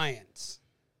Giants.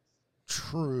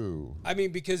 True. I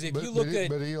mean, because if you look at...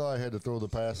 But Eli had to throw the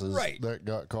passes that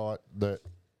got caught that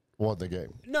won the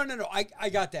game. No. I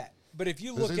got that. But if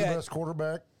you look Is he the best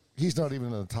quarterback? He's not even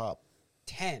in the top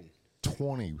 10.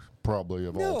 20 probably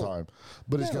of all time.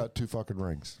 But he's got 2 fucking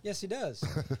rings. Yes, he does.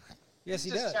 Yes,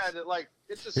 he It's does. just sad that, like,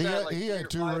 it's just He sad, had, like, he 3 had or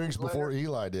 2 5 rings years before later.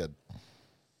 Eli did.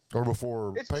 Or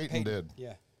before Peyton did.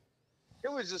 Yeah.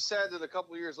 It was just sad that a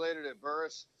couple years later that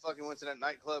Burris fucking went to that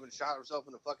nightclub and shot himself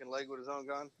in the fucking leg with his own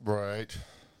gun. Right.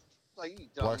 Like, you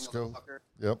dumb Plaxico. motherfucker.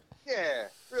 Yep. Yeah,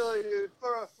 really, dude.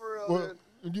 For real, Well,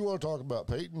 dude. you want to talk about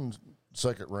Peyton's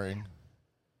second ring?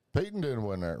 Peyton didn't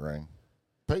win that ring.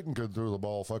 Peyton could throw the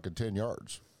ball fucking 10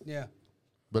 yards, Yeah.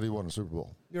 but he won a Super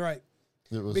Bowl. You're right.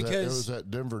 It was that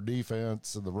Denver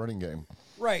defense and the running game.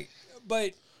 Right.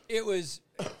 But it was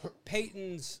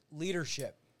Peyton's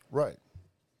leadership. Right.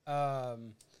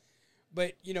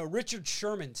 But, Richard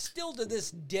Sherman still to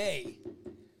this day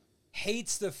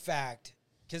hates the fact,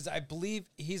 because I believe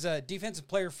he's a defensive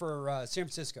player for San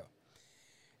Francisco,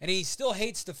 and he still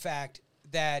hates the fact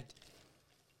that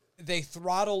they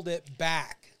throttled it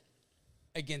back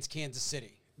against Kansas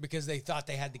City because they thought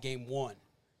they had the game won.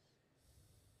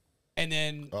 And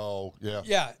then... Oh, yeah.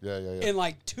 Yeah. Yeah. In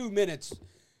like 2 minutes,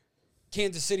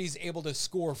 Kansas City's able to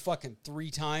score fucking 3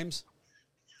 times.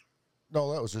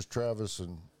 No, that was just Travis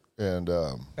and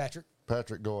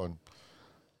Patrick going,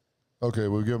 okay,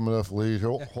 we'll give him enough lead.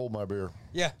 Hold my beer.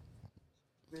 Yeah.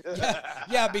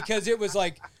 Yeah, because it was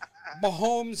like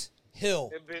Mahomes,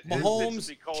 Hill,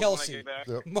 Mahomes, Kelsey,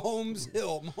 Yep. Mahomes,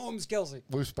 Hill, Mahomes, Kelsey.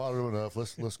 We've spotted him enough.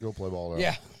 Let's go play ball now.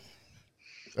 Yeah.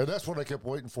 And that's what I kept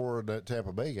waiting for in that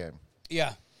Tampa Bay game.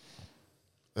 Yeah.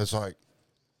 It's like,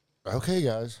 okay,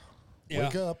 guys, Yeah.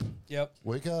 wake up. Yep.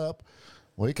 Wake up.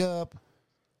 Wake up.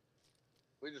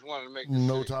 We just wanted to make this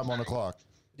No shit time on the exciting. clock.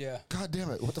 Yeah. God damn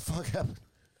it. What the fuck happened?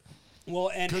 Well,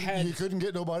 and You couldn't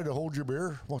get nobody to hold your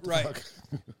beer? What the Right. fuck?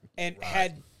 And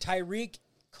had Tyreek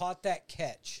caught that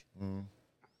catch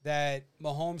that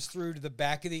Mahomes threw to the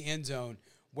back of the end zone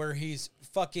where he's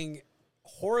fucking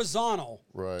horizontal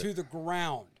Right. to the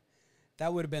ground,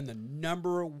 that would have been the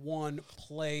number 1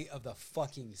 play of the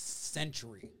fucking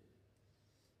century.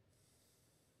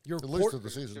 At least of the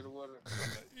season.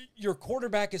 Your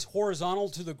quarterback is horizontal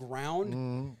to the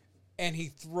ground, and he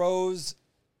throws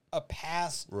a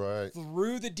pass Right.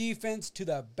 through the defense to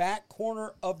the back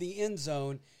corner of the end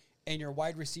zone, and your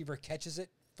wide receiver catches it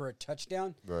for a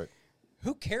touchdown. Right.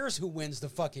 Who cares who wins the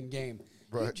fucking game?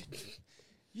 Right.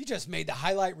 You just made the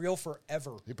highlight reel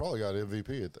forever. He probably got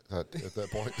MVP at that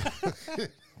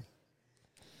point.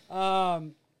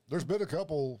 There's been a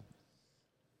couple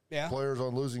Yeah. players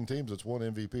on losing teams that's won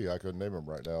MVP. I couldn't name them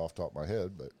right now off the top of my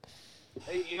head, but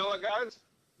Hey, you know what, guys?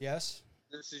 Yes.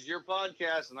 This is your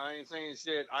podcast, and I ain't saying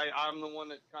shit. I'm the one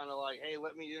that kind of like, hey,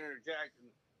 let me interject and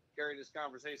carry this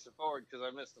conversation forward because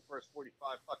I missed the first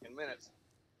 45 fucking minutes.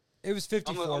 It was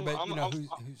 54, but you know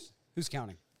I'm- who's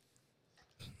counting?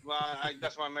 Well,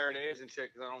 that's why I married an Asian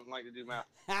chick because I don't like to do math.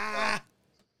 Ah,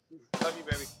 Love you,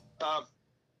 baby.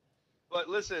 But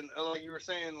listen, like you were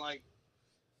saying, like,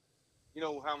 you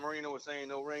know how Marino was saying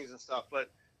no rings and stuff.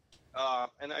 But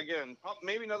and again,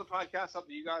 maybe another podcast up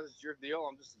to you guys. It's your deal.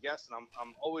 I'm just a guest, and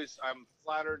I'm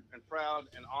flattered and proud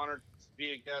and honored to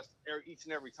be a guest each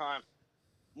and every time.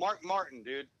 Mark Martin,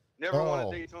 dude, never won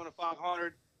a Daytona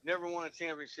 500, never won a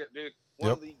championship, dude.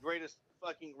 One of the greatest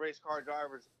fucking race car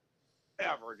drivers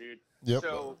ever, dude. yep,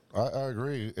 So I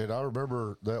agree. And I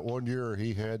remember that one year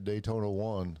he had Daytona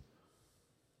 1.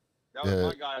 that was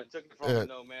my guy that took it from him,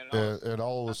 though, man. And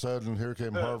all of a sudden, here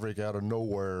came Harvick out of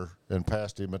nowhere and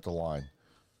passed him at the line.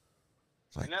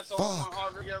 It's like, And that's fuck. all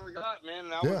Harvick ever got, man.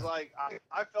 And I was like,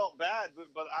 I felt bad,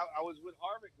 but I was with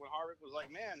Harvick when Harvick was like,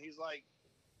 man, he's like,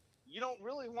 you don't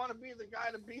really want to be the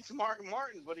guy that beats Mark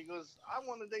Martin, but he goes, I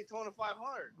won the Daytona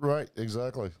 500. Right,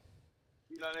 exactly.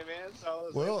 You know what I mean? So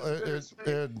it's Well,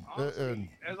 honestly, and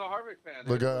as a Harvick fan,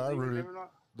 the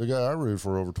guy I rooted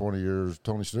for over 20 years,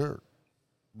 Tony Stewart,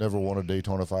 never won a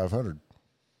Daytona 500.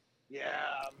 Yeah,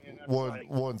 I mean, that's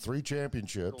Won 3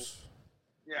 championships.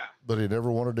 Cool. Yeah. But he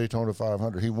never won a Daytona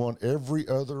 500. He won every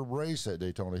other race at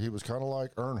Daytona. He was kind of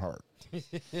like Earnhardt.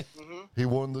 He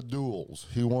won the duels.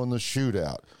 He won the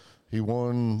shootout. He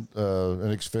won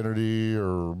an Xfinity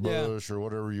or Busch or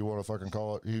whatever you want to fucking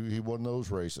call it. He won those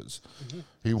races.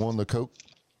 He won the Coke.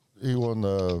 He won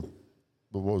the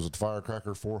what was it, the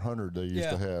Firecracker 400 they used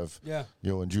to have.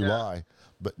 In July,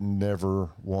 but never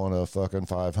won a fucking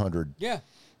 500. yeah.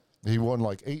 He won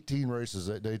like 18 races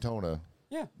at Daytona.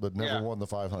 Yeah. But never won the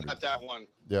 500. Not that one.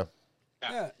 Yeah.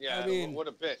 Yeah. I mean, what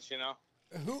a bitch, you know?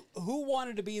 Who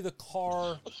wanted to be the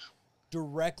car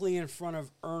directly in front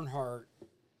of Earnhardt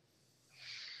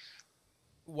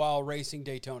while racing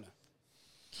Daytona?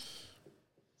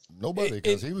 Nobody,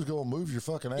 because he was going to move your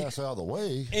fucking ass out of the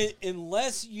way.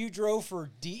 Unless you drove for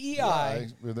DEI. Right,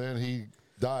 and then he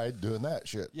died doing that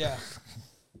shit. Yeah.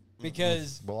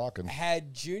 Because Blocking.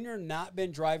 had Junior not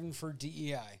been driving for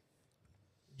DEI,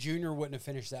 Junior wouldn't have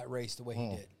finished that race the way he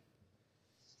did.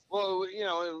 Well, you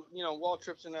know, Walt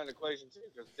trips in that equation too,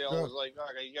 because Dale was like,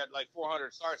 "Okay, you got like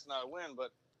 400 starts, not a win,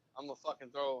 but I'm gonna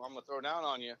throw down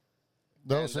on you."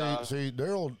 No, And, see,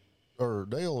 Dale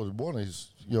had won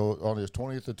his, on his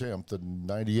 20th attempt in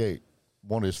 '98,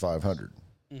 won his 500.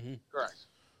 Correct.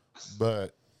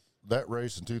 But that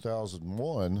race in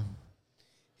 2001,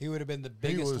 He would have been the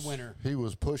biggest winner. He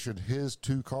was pushing his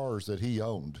 2 cars that he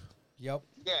owned. Yep.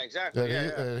 Yeah, exactly.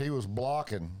 And he was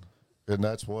blocking, and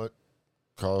that's what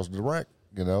caused the wreck,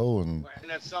 and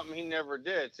that's something he never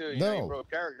did too. No. He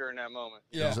broke character in that moment.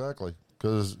 Yeah. Exactly.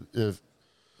 Because if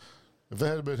it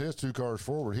had been his 2 cars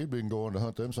forward, he'd been going to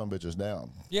hunt them some bitches down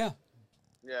Yeah.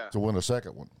 Yeah. to win a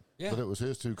second one. Yeah. But it was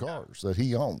his 2 cars that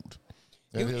he owned,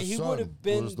 and He his would son have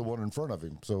been- was the one in front of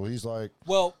him. So he's like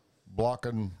Well,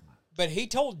 blocking. but he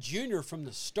told Junior from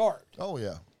the start, Oh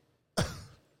yeah,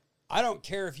 I don't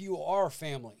care if you are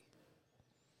family.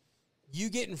 you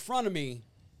get in front of me,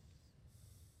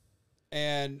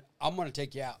 and I'm going to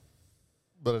take you out.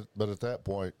 But at that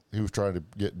point, he was trying to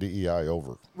get DEI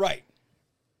over. Right.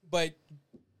 But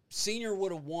Senior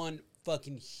would have won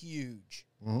fucking huge.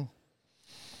 Mm-hmm.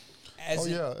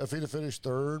 If he'd have finished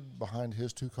third behind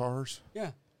his two cars.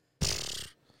 Yeah.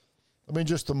 I mean,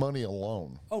 just the money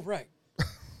alone. Oh, right.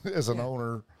 As an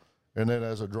owner, and then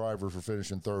as a driver for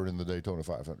finishing third in the Daytona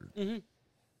 500. Mm-hmm.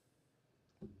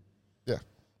 Yeah.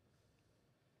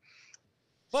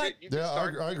 But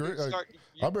I agree.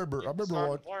 I remember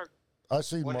what I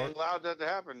seen when Mark. they allowed that to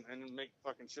happen and make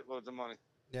fucking shitloads of money.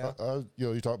 yeah.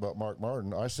 You talk about Mark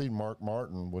Martin. I seen Mark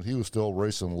Martin when he was still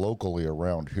racing locally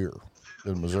around here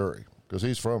in Missouri, because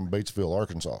he's from Batesville,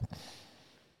 Arkansas.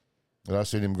 And I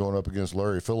seen him going up against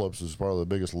Larry Phillips, who's probably the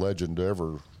biggest legend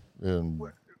ever in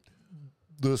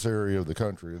this area of the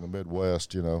country, in the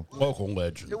Midwest, Local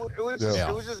legend. It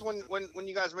was just when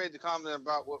you guys made the comment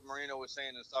about what Marino was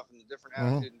saying and stuff, and the different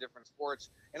attitude in different sports,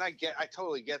 and I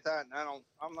totally get that, and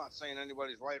I'm not saying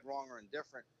anybody's right, wrong, or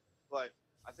indifferent, but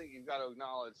I think you've got to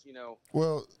acknowledge,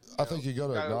 Well, I think you got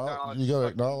to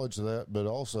acknowledge that, but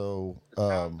also,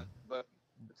 talent,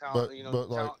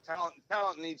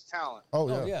 talent needs talent. Oh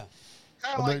Oh, yeah.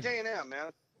 Kind of like J&M,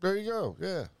 man. There you go.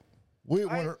 Yeah, we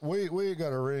ain't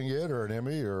got a ring yet, or an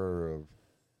Emmy, or a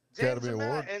Academy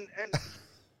Award. And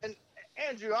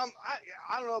Andrew, I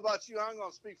don't know about you. I'm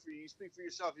gonna speak for you. You speak for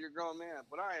yourself. You're a grown man,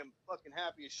 but I am fucking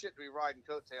happy as shit to be riding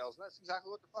coattails, and that's exactly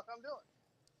what the fuck I'm doing.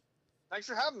 Thanks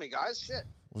for having me, guys. Shit.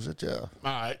 Was it? Yeah. All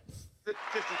right.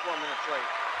 54 minutes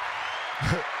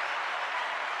late.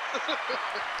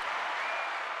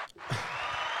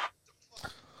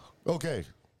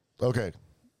 Okay.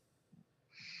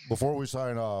 Before we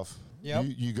sign off, Yep.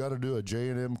 you got to do a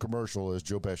J&M commercial as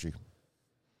Joe Pesci.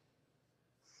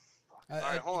 All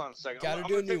right, hold on a second. Gotta I'm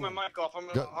do a gonna take new my mic off.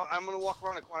 I'm gonna walk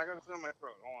around the corner. I gotta clear my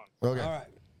throat. Hold on. Okay. All right.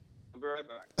 I'll be right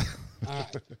back. All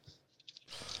right.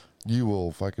 You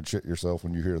will fucking shit yourself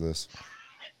when you hear this.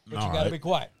 But you got to be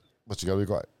quiet. But you got to be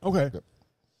quiet. Okay. Yep.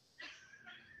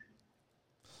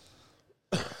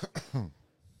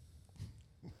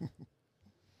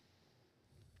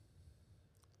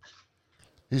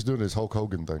 He's doing his Hulk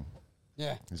Hogan thing.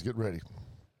 Yeah. He's getting ready.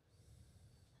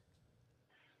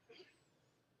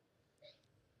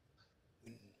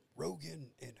 Rogan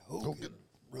and Hogan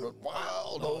Run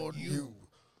wild on you,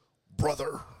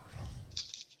 brother.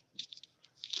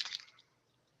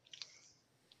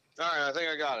 All right, I think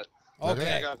I got it. Okay. I think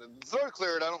I got the throat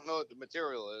cleared. I don't know what the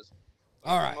material is.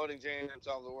 All right. Promoting J&M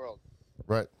to all the world.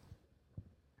 Right.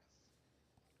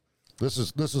 This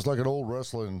is like an old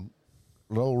wrestling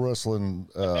promo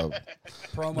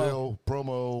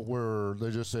where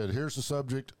they just said, "Here's the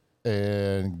subject,"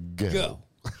 and go.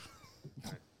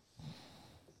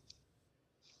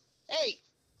 Hey,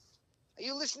 are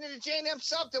you listening to J&M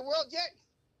Solve the World yet?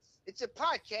 It's a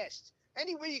podcast.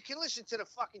 Anywhere you can listen to the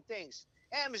fucking things.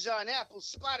 Amazon, Apple,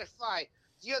 Spotify,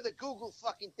 the other Google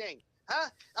fucking thing. Huh?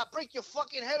 I'll break your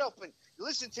fucking head open. You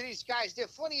listen to these guys. They're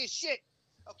funny as shit.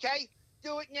 Okay?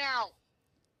 Do it now.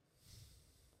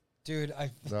 Dude,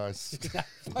 Nice.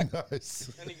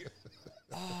 Nice.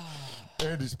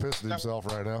 Andy's pissing himself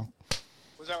right now.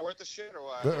 Was that worth the shit or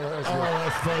what? That's Oh, right.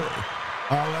 that's funny.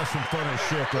 Oh, that's some funny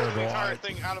shit there, The entire boy.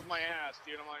 thing out of my ass,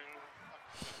 dude. I'm like,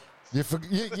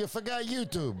 You forgot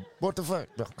YouTube. What the fuck?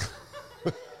 No.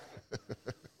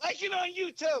 Like it on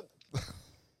YouTube. I'm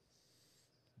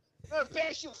gonna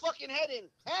bash your fucking head in.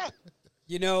 Huh?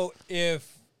 you know,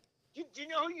 if Do you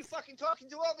know who you fucking talking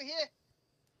to over here?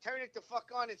 Turn it the fuck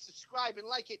on and subscribe and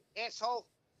like it, asshole.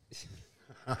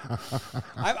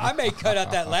 I may cut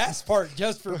out that last part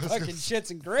just for fucking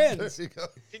shits and grins. There you go.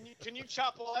 can you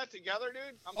chop all that together,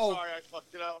 dude? I'm Oh. sorry I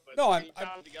fucked it up. But No, can you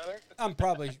chop it together?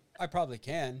 I probably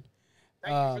can.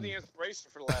 Thank you for the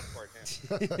inspiration for the last part,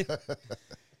 man.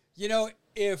 You know,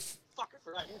 if Fuck, I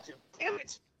forgot YouTube. Damn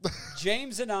it.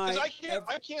 James and I, Because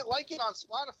I can't like it on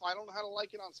Spotify. I don't know how to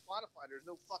like it on Spotify. There's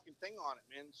no fucking thing on it,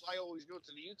 man. So I always go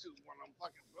to the YouTube one. I'm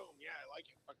fucking boom. Yeah, I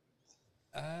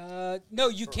like it. no,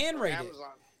 you can For rate it.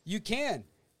 Amazon. You can.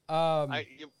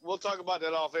 We'll talk about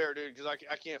that off air, dude, because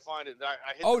I can't find it.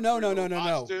 I hit Oh, the no, three no, little no, no,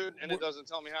 dots, no. dude, and it doesn't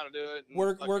tell me how to do it. and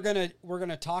We're fucking-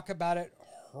 gonna talk about it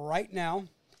right now.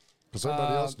 Because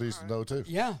somebody else needs to know too.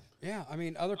 Yeah. I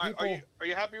mean, other All right, people. are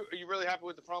you happy? Are you really happy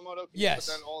with the promo, though? Can Yes.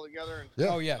 You put that all together. And, Yeah.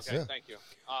 Oh yes. Okay, Yeah. thank you.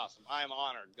 Awesome. I am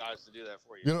honored, guys, to do that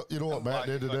for you. You know what I'm Matt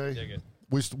glad did you fucking today? dig it.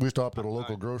 We stopped at a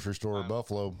local grocery store in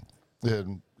Buffalo,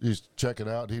 and he's checking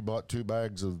out. He bought 2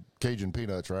 bags of Cajun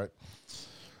peanuts, right?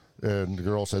 And the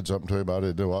girl said something to him about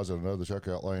it. I was in another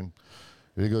checkout lane.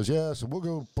 And he goes, "Yeah, so we'll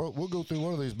go through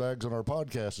one of these bags on our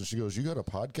podcast." And she goes, "You got a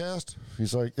podcast?"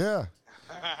 He's like, "Yeah."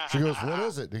 She goes, what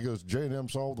is it? He goes, J&M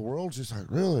solved the world. She's like,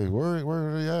 really? Where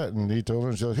are they at? And he told her,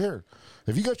 and she goes, here,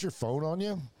 have you got your phone on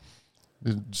you?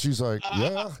 And she's like,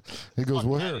 yeah. He goes,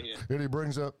 well, here. And he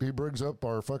brings up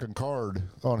our fucking card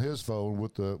on his phone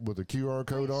with the QR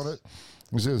code on it.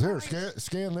 He says, here,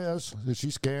 scan this. And she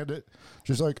scanned it.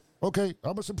 She's like, okay,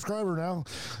 I'm a subscriber now.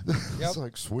 It's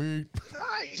like, sweet.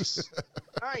 Nice.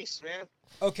 Nice, man.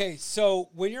 Okay, so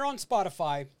when you're on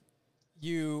Spotify,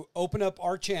 you open up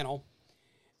our channel,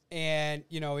 and,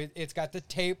 you know, it's got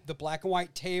the black and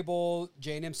white table,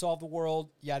 J&M Solve the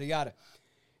World, yada, yada.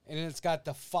 And then it's got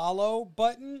the follow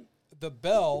button, the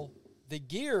bell, the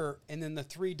gear, and then the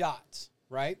 3 dots,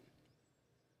 right?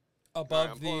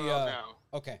 Above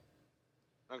okay.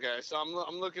 Okay, so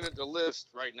I'm looking at the list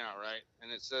right now, right?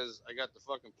 And it says I got the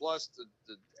fucking plus,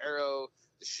 the arrow,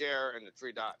 the share, and the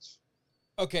 3 dots.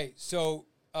 Okay, so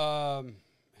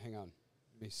hang on.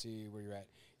 Let me see where you're at.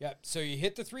 Yeah, so you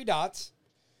hit the 3 dots.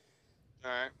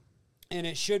 All right. And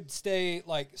it should stay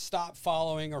like stop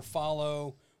following or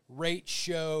follow, rate,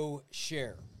 show,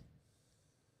 share.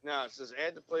 No, it says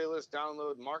add to playlist,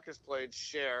 download, Marcus played,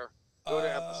 share, go to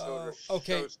episode, or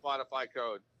okay. show Spotify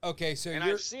code. Okay, so and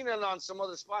I've seen it on some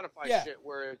other Spotify shit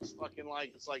where it's fucking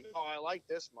like, it's like, oh, I like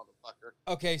this motherfucker.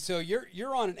 Okay, so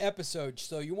you're on an episode,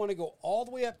 so you want to go all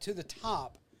the way up to the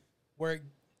top where,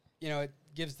 you know, it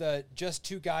gives the just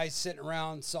 2 guys sitting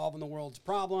around solving the world's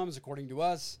problems, according to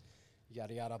us,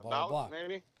 yada, yada, blah, blah, blah.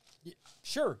 Maybe?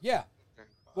 Sure, yeah. Okay.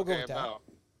 We'll go with that. About.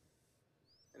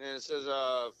 And then it says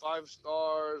 5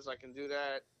 stars. I can do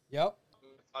that. Yep.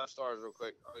 5 stars real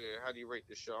quick. Okay, how do you rate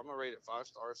this show? I'm going to rate it 5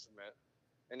 stars, submit.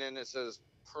 And then it says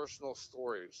personal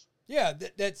stories. Yeah,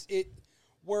 that's it.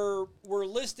 We're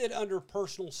listed under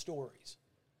personal stories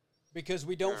because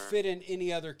we don't fit in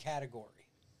any other category.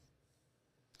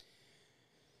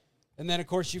 And then, of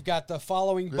course, you've got the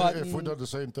following button. If we did the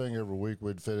same thing every week,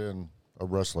 we'd fit in a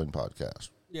wrestling podcast.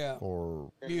 Yeah.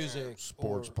 Or music.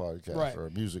 Sports podcast or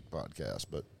a music podcast.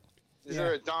 But is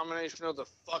there a domination of the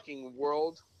fucking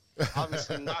world?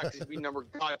 Obviously not, because we number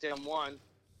goddamn 1.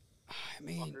 I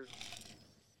mean,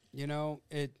 you know,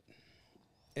 it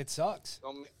sucks.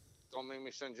 Don't make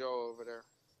me send Joe over there.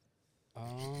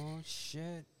 Oh,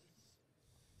 shit.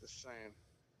 Just saying.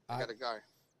 I got a guy.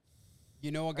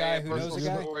 You know a guy who knows a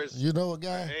guy? You know a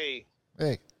guy?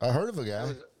 Hey, I heard of a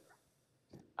guy.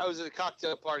 I was at a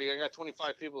cocktail party. I got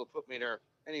 25 people to put me there.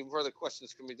 Any further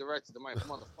questions can be directed to my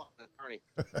motherfucking attorney.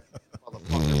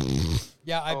 Motherfucker.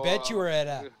 Yeah, I bet you were at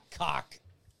a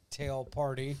cocktail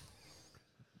party.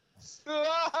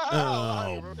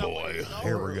 Oh, boy.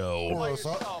 Here we go.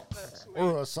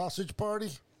 Or a sausage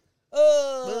party.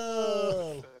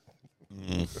 Oh.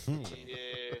 Yeah.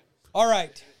 All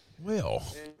right. Well.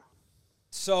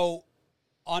 So,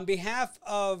 on behalf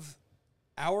of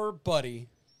our buddy,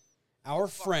 our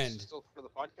friend, still for the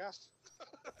podcast?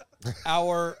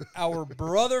 our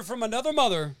brother from another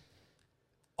mother,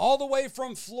 all the way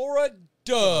from Florida,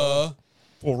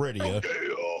 Florida,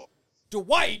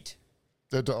 Dwight.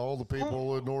 And to all the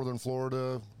people in northern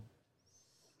Florida.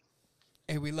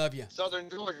 Hey, we love you. Southern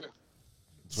Georgia.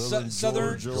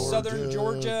 Southern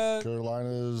Georgia.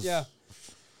 Carolinas. Yeah.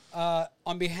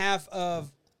 On behalf of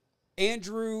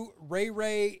Andrew,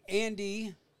 Ray,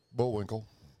 Andy. Bullwinkle.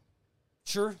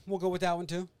 Sure, we'll go with that one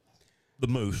too. The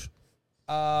Moose.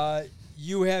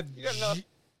 You have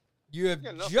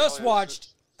just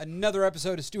watched another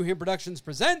episode of Stu Him Productions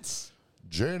Presents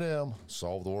J&M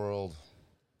Solve the World.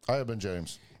 I have been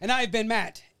James. And I've been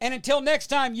Matt. And until next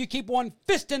time, you keep one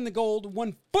fist in the gold,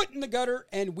 one foot in the gutter,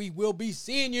 and we will be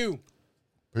seeing you.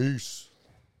 Peace.